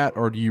of that,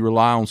 or do you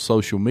rely on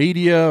social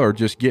media, or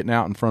just getting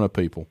out in front of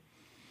people?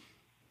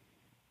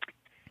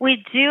 We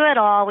do it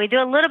all. We do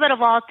a little bit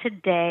of all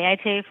today. I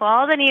tell you, for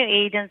all the new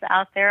agents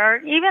out there, or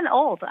even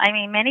old, I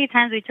mean, many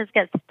times we just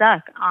get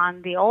stuck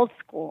on the old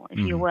school, if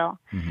you will.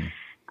 Mm-hmm.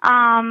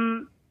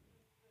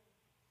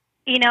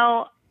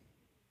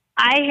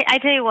 I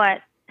tell you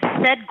what,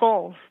 set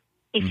goals.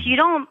 If you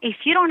don't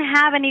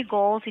have any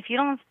goals, if you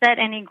don't set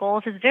any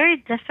goals, it's very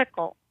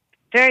difficult,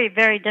 very,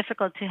 very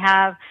difficult to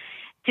have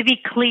to be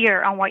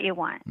clear on what you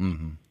want.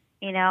 Mm-hmm.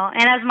 You know,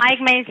 and as Mike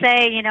may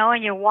say, you know,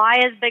 and your why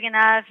is big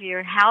enough,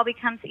 your how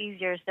becomes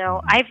easier. So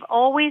I've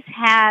always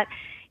had,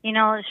 you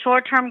know,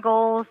 short-term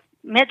goals,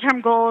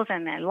 midterm goals,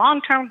 and then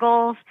long-term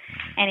goals.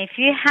 And if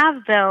you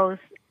have those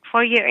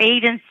for your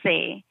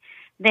agency,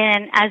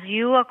 then as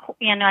you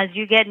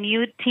get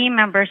new team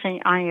members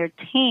on your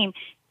team,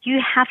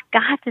 you have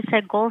got to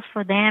set goals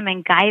for them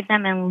and guide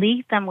them and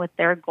lead them with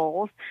their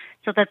goals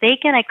so that they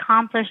can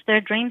accomplish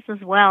their dreams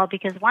as well.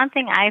 Because one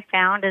thing I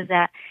found is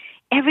that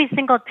every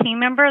single team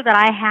member that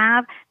I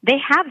have, they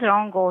have their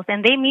own goals,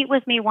 and they meet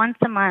with me once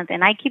a month,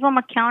 and I keep them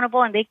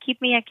accountable, and they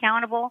keep me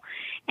accountable.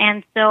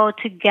 And so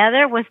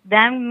together with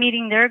them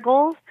meeting their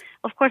goals,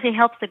 of course, it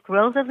helps the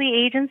growth of the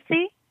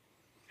agency.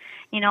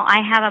 You know,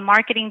 I have a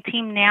marketing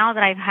team now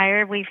that I've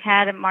hired. We've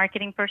had a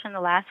marketing person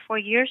the last 4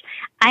 years.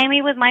 I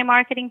meet with my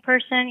marketing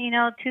person, you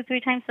know,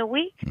 2-3 times a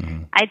week.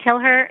 Mm-hmm. I tell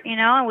her, you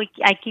know, and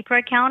I keep her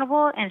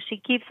accountable, and she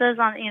keeps us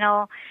on, you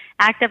know,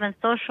 active in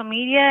social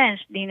media. And,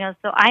 you know,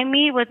 so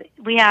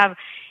we have,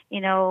 you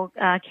know,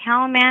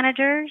 account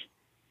managers,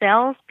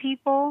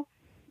 salespeople,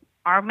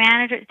 our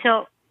manager.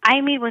 So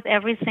I meet with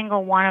every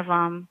single one of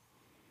them,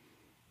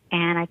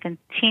 and I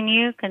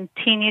continue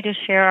to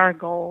share our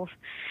goals.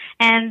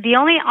 And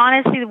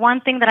honestly,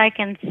 one thing that I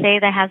can say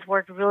that has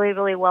worked really,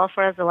 really well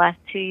for us the last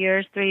 2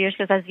 years, 3 years,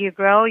 because as you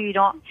grow, you're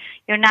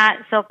not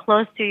so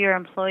close to your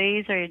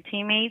employees or your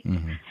teammates.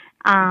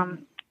 Mm-hmm.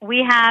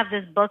 We have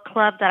this book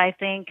club that I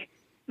think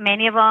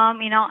many of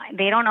them, you know,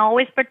 they don't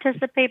always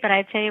participate, but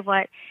I tell you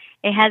what,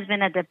 it has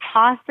been a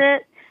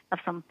deposit of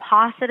some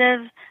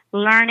positive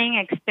learning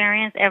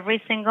experience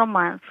every single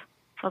month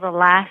for the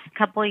last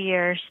couple of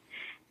years.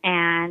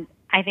 And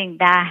I think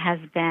that has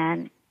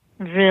been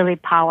really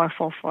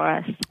powerful for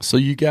us. So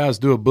you guys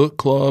do a book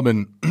club,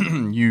 and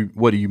you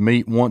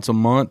meet once a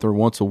month or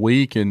once a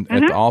week and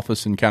at the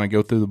office and kind of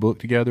go through the book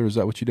together? Is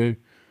that what you do?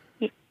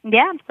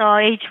 Yeah, so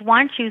each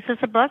one chooses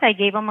a book. I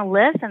gave them a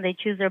list, and they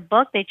choose their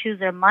book. They choose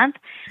their month.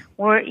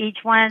 Each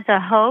one is a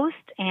host,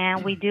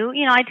 and we do,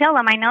 you know, I tell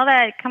them, I know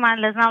that, come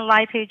on, let's not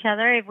lie to each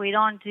other. If we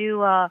don't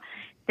do,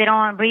 they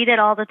don't read it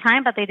all the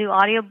time, but they do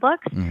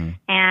audiobooks,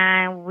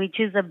 and we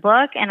choose a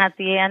book, and at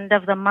the end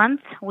of the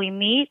month, we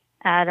meet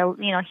at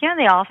here in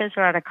the office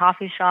or at a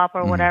coffee shop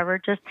or whatever,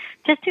 just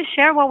to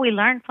share what we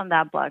learned from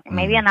that book.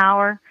 Maybe an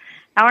hour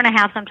and a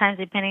half sometimes,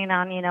 depending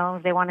on, you know,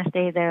 if they want to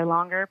stay there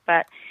longer.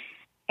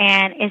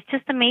 And it's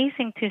just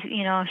amazing to,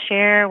 you know,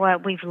 share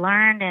what we've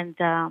learned and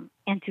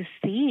to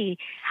see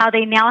how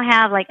they now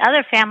have like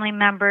other family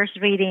members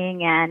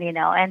reading and, you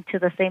know, and to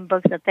the same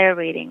books that they're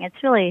reading. It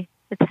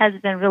has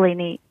been really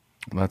neat.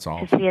 That's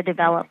awesome to see it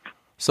develop.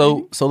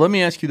 So let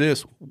me ask you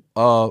this,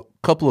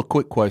 couple of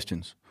quick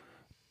questions.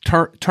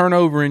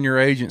 Turnover in your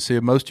agency,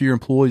 have most of your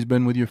employees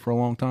been with you for a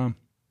long time?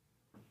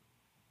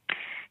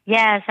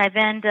 Yes, I've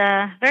been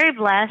very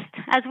blessed.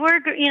 As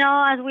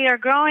we are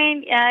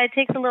growing, it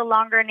takes a little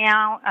longer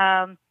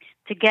now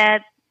to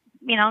get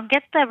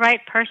the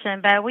right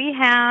person. But we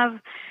have,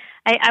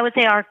 I would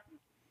say,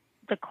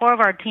 the core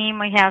of our team.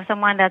 We have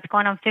someone that's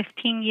going on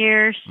 15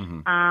 years.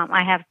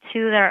 I have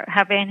two that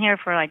have been here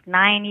for like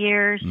 9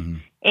 years,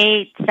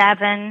 8,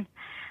 7.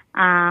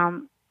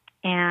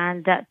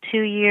 And 2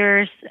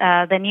 years,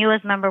 the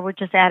newest member, we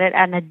just added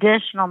an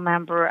additional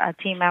member, a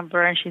team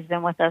member, and she's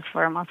been with us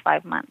for almost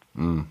 5 months.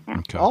 Yeah.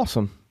 Okay.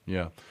 Awesome.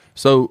 Yeah.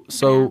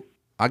 So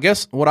I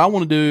guess what I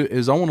want to do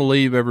is I want to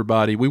leave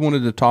everybody. We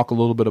wanted to talk a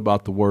little bit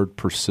about the word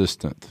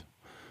persistent.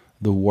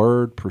 The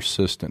word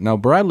persistent. Now,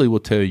 Bradley will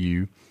tell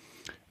you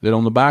that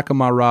on the back of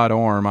my right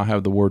arm, I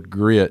have the word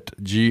grit,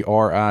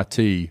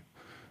 Grit,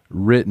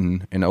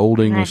 written in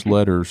Old English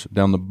letters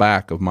down the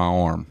back of my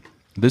arm.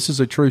 This is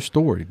a true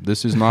story.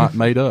 This is not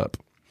made up.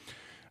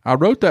 I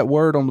wrote that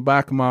word on the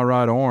back of my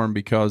right arm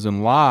because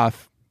in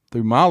life,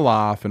 through my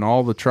life and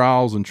all the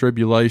trials and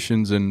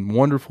tribulations and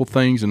wonderful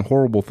things and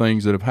horrible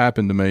things that have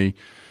happened to me,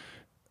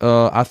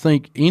 I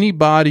think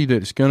anybody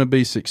that's going to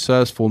be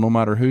successful, no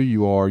matter who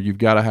you are, you've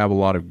got to have a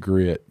lot of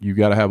grit. You've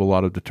got to have a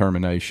lot of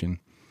determination.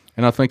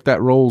 And I think that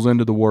rolls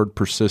into the word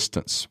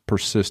persistence,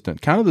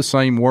 persistent. Kind of the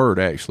same word,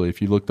 actually,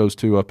 if you look those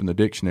two up in the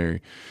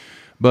dictionary.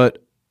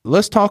 But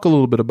let's talk a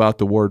little bit about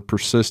the word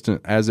persistent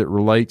as it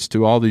relates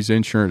to all these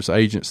insurance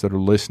agents that are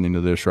listening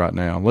to this right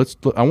now.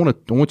 I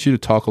want you to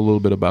talk a little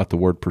bit about the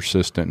word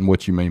persistent and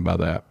what you mean by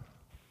that.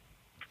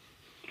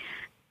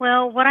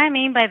 Well, what I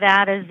mean by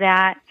that is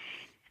that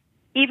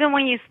even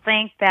when you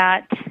think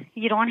that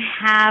you don't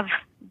have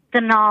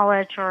the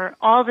knowledge or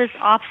all these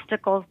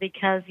obstacles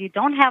because you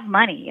don't have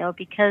money or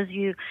because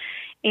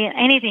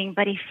anything,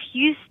 but if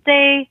you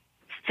stay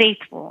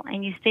faithful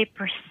and you stay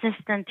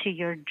persistent to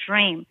your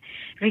dream,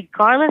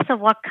 regardless of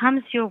what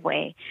comes your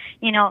way.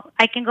 You know,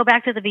 I can go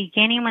back to the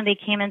beginning when they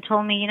came and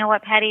told me, you know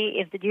what, Patty,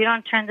 if you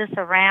don't turn this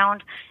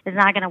around, it's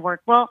not going to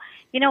work. Well,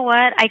 you know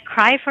what? I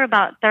cried for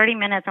about 30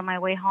 minutes on my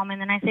way home,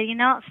 and then I said,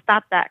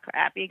 stop that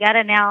crap. You got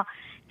to now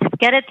just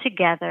get it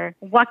together.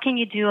 What can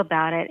you do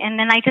about it? And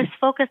then I just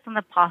focused on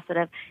the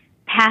positive,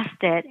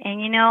 past it.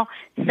 And,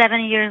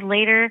 7 years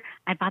later,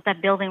 I bought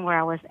that building where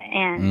I was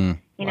in.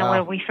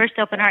 where we first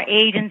opened our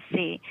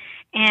agency.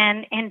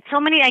 And so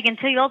many, I can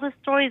tell you all the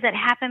stories that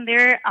happened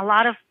there, a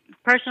lot of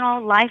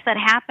personal life that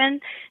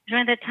happened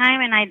during the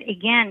time. And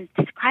again,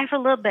 just cry for a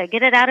little bit,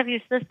 get it out of your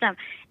system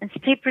and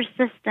stay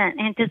persistent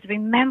and just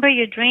remember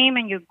your dream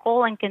and your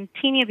goal and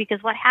continue,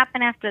 because what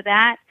happened after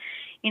that,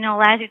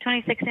 last year,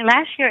 2016,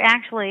 last year,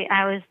 actually,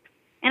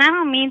 and I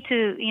don't mean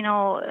to,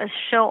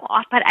 show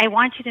off, but I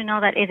want you to know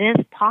that it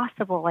is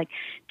possible. Like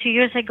 2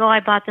 years ago, I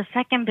bought the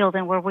second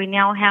building where we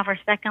now have our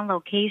second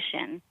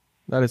location.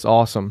 That is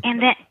awesome.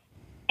 And then,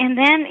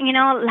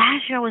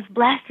 last year I was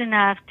blessed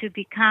enough to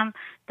become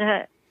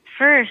the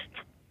first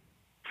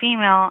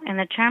female in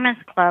the Chairman's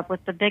Club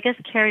with the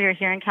biggest carrier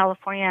here in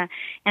California.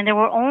 And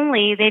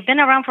they've been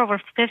around for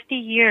over 50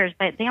 years,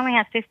 but they only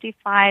had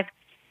 55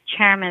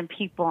 chairman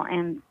people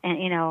in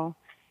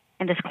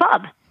this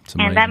club.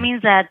 And that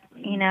means that,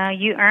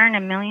 you earn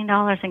 $1 million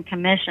in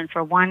commission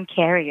for one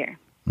carrier.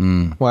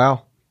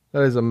 Wow.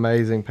 That is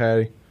amazing,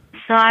 Patty.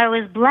 So I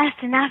was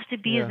blessed enough to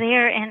be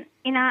there. And,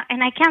 and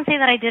I can't say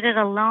that I did it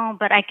alone,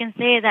 but I can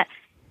say that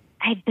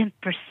I've been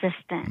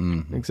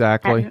persistent.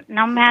 Exactly. That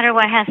no matter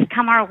what has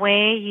come our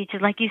way, you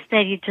just, like you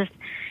said, you just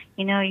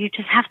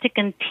have to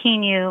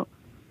continue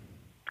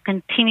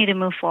to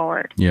move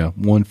forward. Yeah.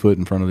 One foot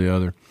in front of the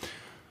other.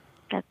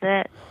 That's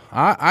it.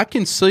 I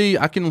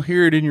can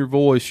hear it in your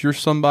voice. You're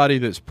somebody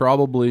that's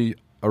probably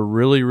a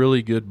really,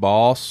 really good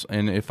boss.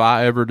 And if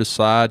I ever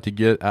decide to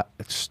get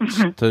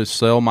to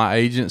sell my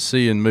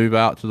agency and move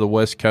out to the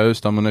West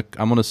Coast, I'm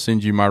gonna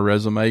send you my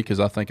resume because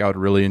I think I would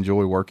really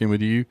enjoy working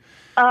with you.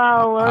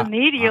 Oh, we'll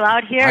need you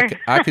out here.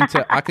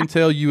 I can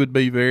tell you would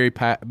be very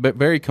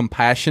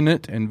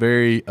compassionate and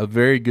a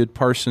very good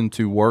person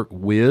to work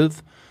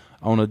with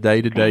on a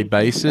day-to-day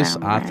basis.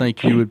 I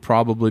think you would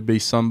probably be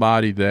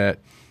somebody that,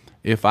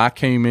 if I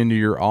came into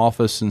your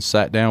office and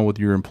sat down with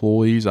your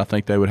employees, I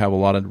think they would have a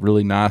lot of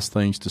really nice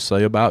things to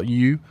say about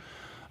you.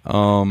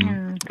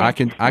 I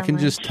can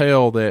just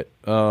tell that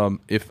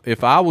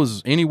if I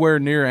was anywhere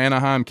near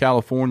Anaheim,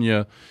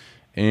 California,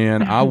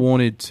 and I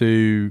wanted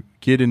to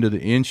get into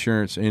the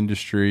insurance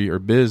industry or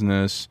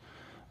business,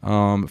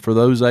 for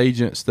those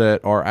agents that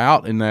are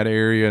out in that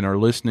area and are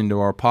listening to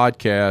our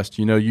podcast,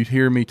 you'd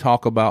hear me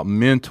talk about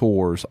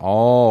mentors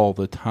all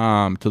the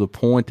time, to the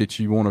point that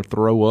you want to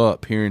throw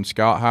up hearing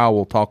Scott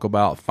Howell talk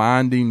about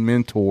finding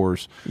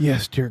mentors.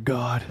 Yes, dear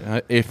God.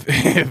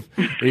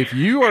 If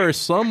you are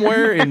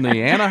somewhere in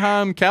the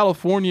Anaheim,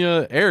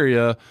 California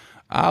area,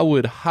 I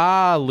would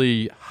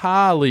highly,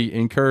 highly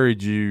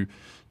encourage you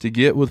to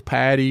get with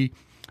Patty.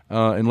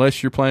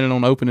 Unless you're planning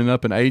on opening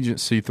up an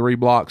agency 3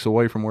 blocks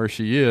away from where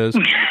she is,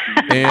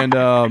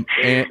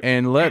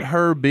 and let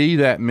her be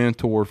that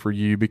mentor for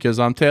you, because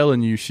I'm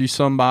telling you, she's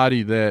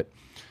somebody that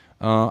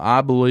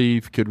I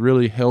believe could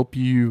really help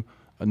you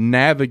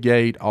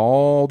navigate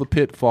all the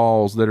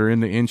pitfalls that are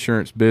in the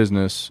insurance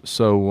business.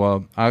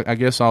 So I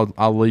guess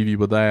I'll leave you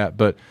with that.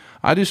 But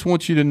I just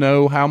want you to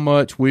know how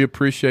much we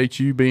appreciate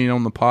you being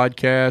on the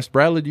podcast.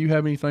 Bradley, do you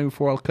have anything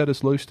before I cut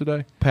us loose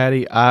today?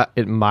 Patty, I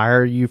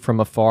admire you from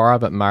afar.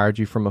 I've admired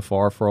you from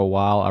afar for a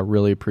while. I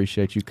really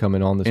appreciate you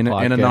coming on this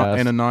podcast.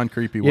 In a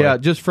non-creepy way. Yeah,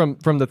 just from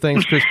the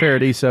things Chris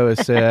Paradiso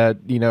has said,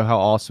 how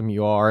awesome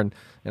you are. And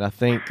I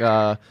think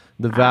the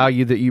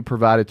value that you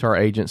provided to our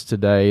agents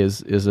today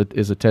is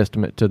a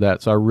testament to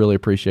that. So I really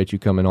appreciate you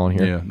coming on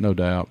here. Yeah, no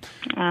doubt.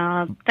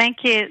 Thank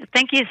you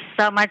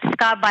so much,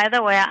 Scott. By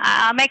the way,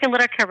 I'll make a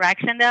little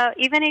correction though.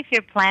 Even if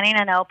you're planning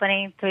an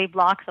opening 3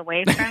 blocks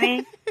away from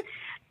me,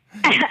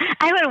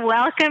 I would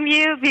welcome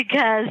you,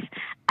 because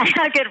I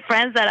have good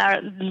friends that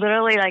are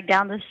literally like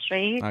down the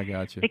street. I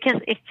got you. Because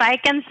if I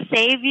can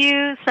save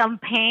you some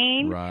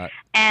pain, right.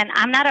 And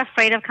I'm not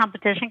afraid of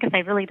competition, because I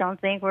really don't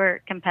think we're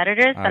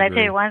competitors. But I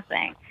tell you one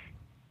thing.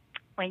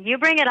 When you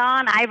bring it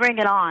on, I bring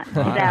it on.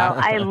 So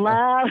I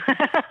love.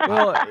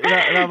 Well,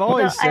 and I've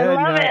always said,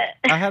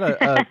 I had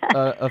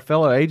a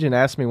fellow agent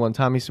ask me one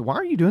time. He said, "Why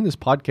are you doing this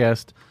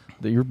podcast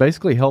that you're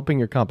basically helping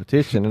your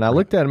competition?" And I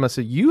looked at him. I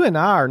said, "You and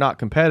I are not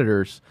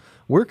competitors.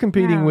 We're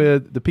competing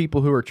with the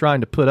people who are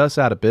trying to put us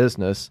out of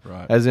business,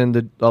 as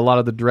in a lot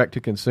of the direct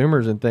to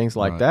consumers and things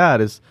like that.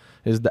 Is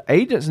the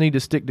agents need to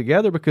stick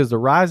together, because the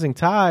rising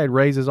tide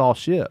raises all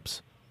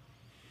ships."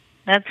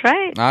 That's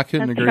right. I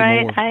couldn't agree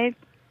more.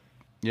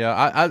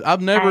 Yeah,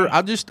 I've never.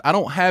 I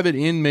don't have it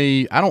in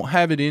me. I don't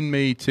have it in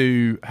me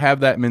to have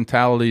that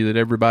mentality that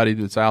everybody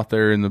that's out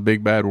there in the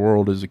big bad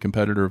world is a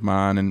competitor of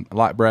mine. And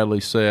like Bradley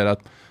said,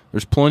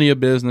 there's plenty of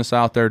business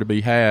out there to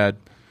be had.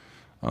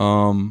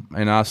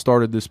 And I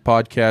started this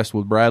podcast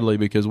with Bradley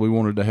because we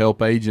wanted to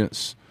help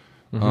agents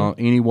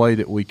any way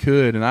that we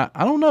could. And I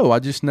don't know. I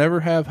just never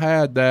have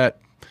had that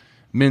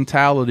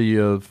mentality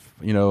of,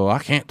 I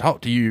can't talk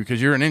to you because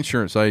you're an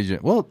insurance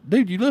agent. Well,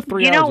 dude, you live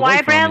 3 hours away from me. You know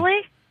why,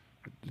 Bradley?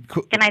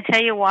 Can I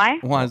tell you why?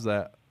 Why is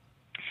that?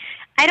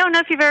 I don't know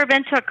if you've ever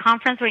been to a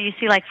conference where you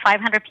see like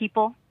 500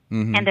 people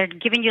and they're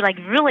giving you like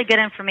really good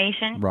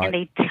information, and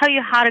they tell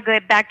you how to go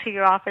back to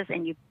your office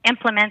and you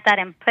implement that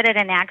and put it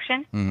in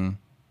action.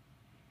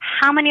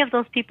 How many of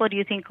those people do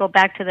you think go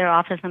back to their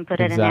office and put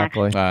it in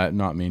action?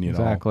 Not many at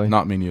all.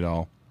 Not many at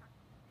all.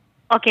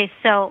 okay,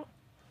 so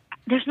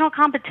there's no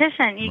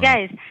competition. You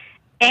guys,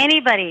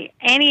 anybody,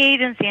 any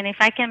agency, and if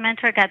I can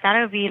mentor a guy,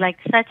 that would be like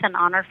such an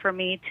honor for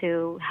me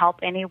to help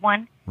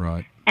anyone.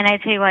 Right. And I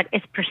tell you what,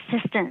 it's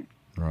persistence.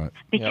 Right.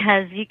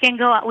 Because we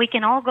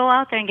can all go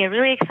out there and get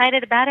really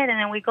excited about it, and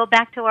then we go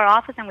back to our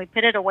office and we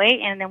put it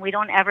away, and then we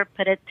don't ever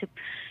put it to,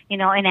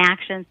 in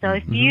action. So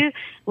if you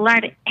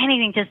learned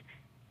anything, just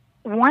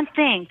one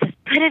thing, just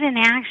put it in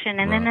action,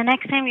 and then the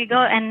next time you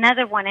go,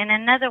 another one and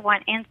another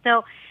one. And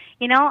so,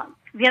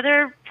 the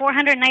other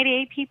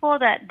 498 people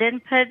that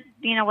didn't put,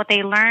 what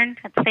they learned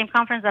at the same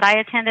conference that I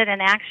attended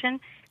in action,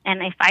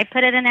 and if I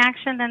put it in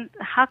action, then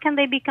how can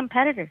they be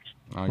competitors?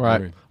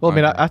 Right.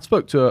 Well, I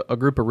spoke to a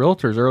group of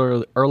realtors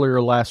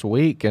earlier last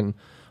week, and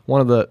one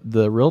of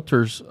the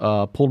realtors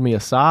pulled me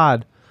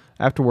aside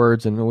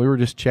afterwards, and we were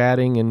just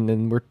chatting,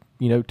 and we're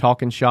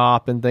talking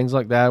shop and things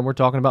like that, and we're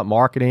talking about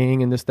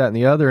marketing and this, that, and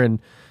the other, and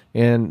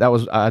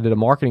I did a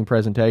marketing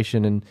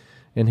presentation,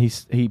 and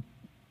he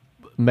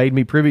made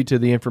me privy to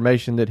the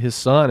information that his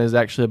son is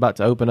actually about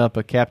to open up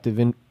a captive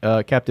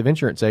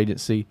insurance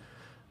agency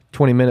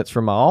 20 minutes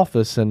from my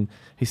office, and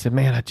he said,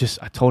 "Man, I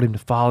told him to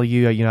follow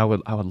you. I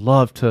would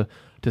love to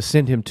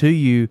send him to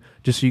you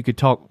just so you could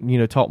talk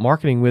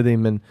marketing with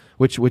him," and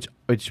which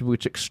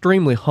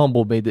extremely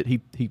humbled me that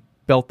he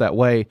felt that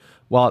way.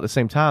 While at the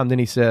same time, then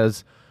he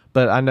says,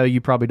 "But I know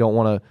you probably don't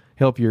want to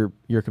help your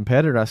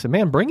competitor." I said,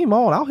 "Man, bring him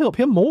on. I'll help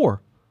him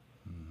more."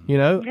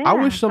 I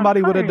wish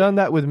somebody would have done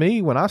that with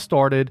me when I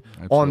started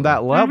on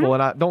that level.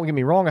 And don't get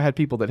me wrong, I had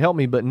people that helped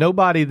me, but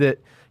nobody that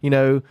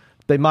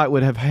they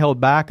would have held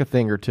back a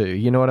thing or two.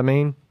 You know what I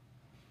mean?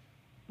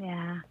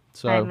 Yeah.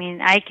 So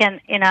I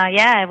can,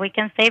 if we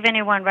can save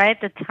anyone, right?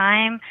 The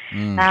time,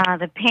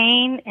 the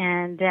pain,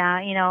 and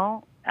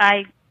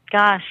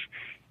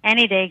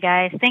any day,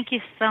 guys. Thank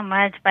you so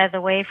much, by the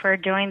way, for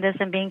doing this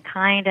and being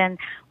kind and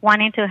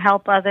wanting to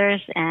help others.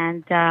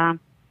 And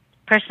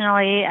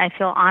personally, I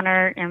feel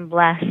honored and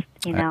blessed,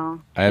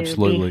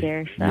 absolutely. To be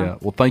here. So. Yeah.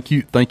 Well, thank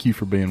you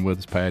for being with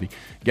us, Patty.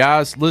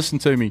 Guys, listen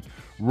to me.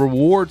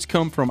 Rewards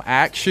come from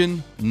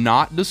action,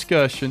 not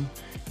discussion.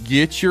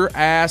 Get your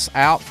ass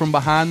out from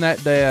behind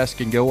that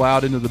desk and go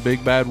out into the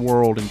big bad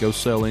world and go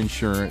sell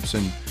insurance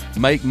and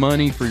make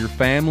money for your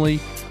family.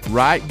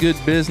 Write good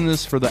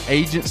business for the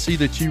agency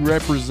that you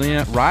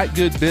represent. Write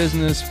good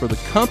business for the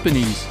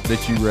companies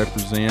that you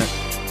represent.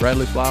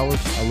 Bradley Flowers,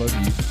 I love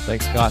you.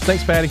 Thanks, Scott.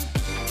 Thanks, Patty.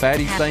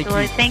 Patty,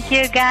 Absolutely. thank you. Thank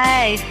you,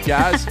 guys.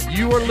 Guys,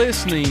 you are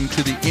listening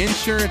to the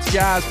Insurance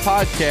Guys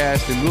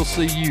podcast, and we'll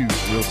see you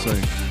real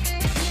soon.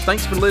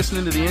 Thanks for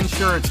listening to the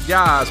Insurance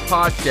Guys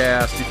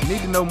podcast. If you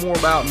need to know more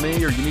about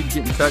me or you need to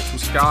get in touch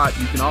with Scott,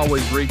 you can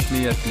always reach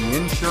me at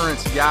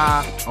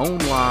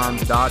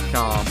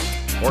theinsuranceguyonline.com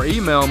or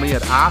email me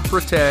at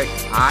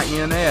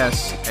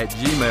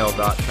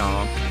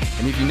iprotectins@gmail.com.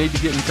 And if you need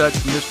to get in touch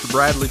with Mr.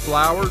 Bradley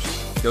Flowers,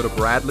 go to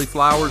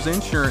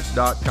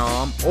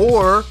bradleyflowersinsurance.com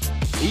or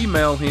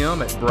email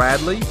him at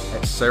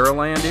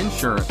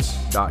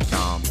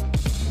bradley@saralandinsurance.com.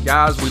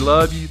 Guys, we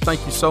love you.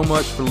 Thank you so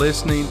much for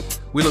listening.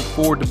 We look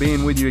forward to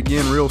being with you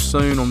again real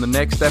soon on the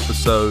next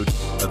episode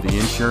of The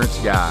Insurance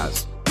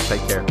Guys.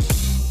 Take care.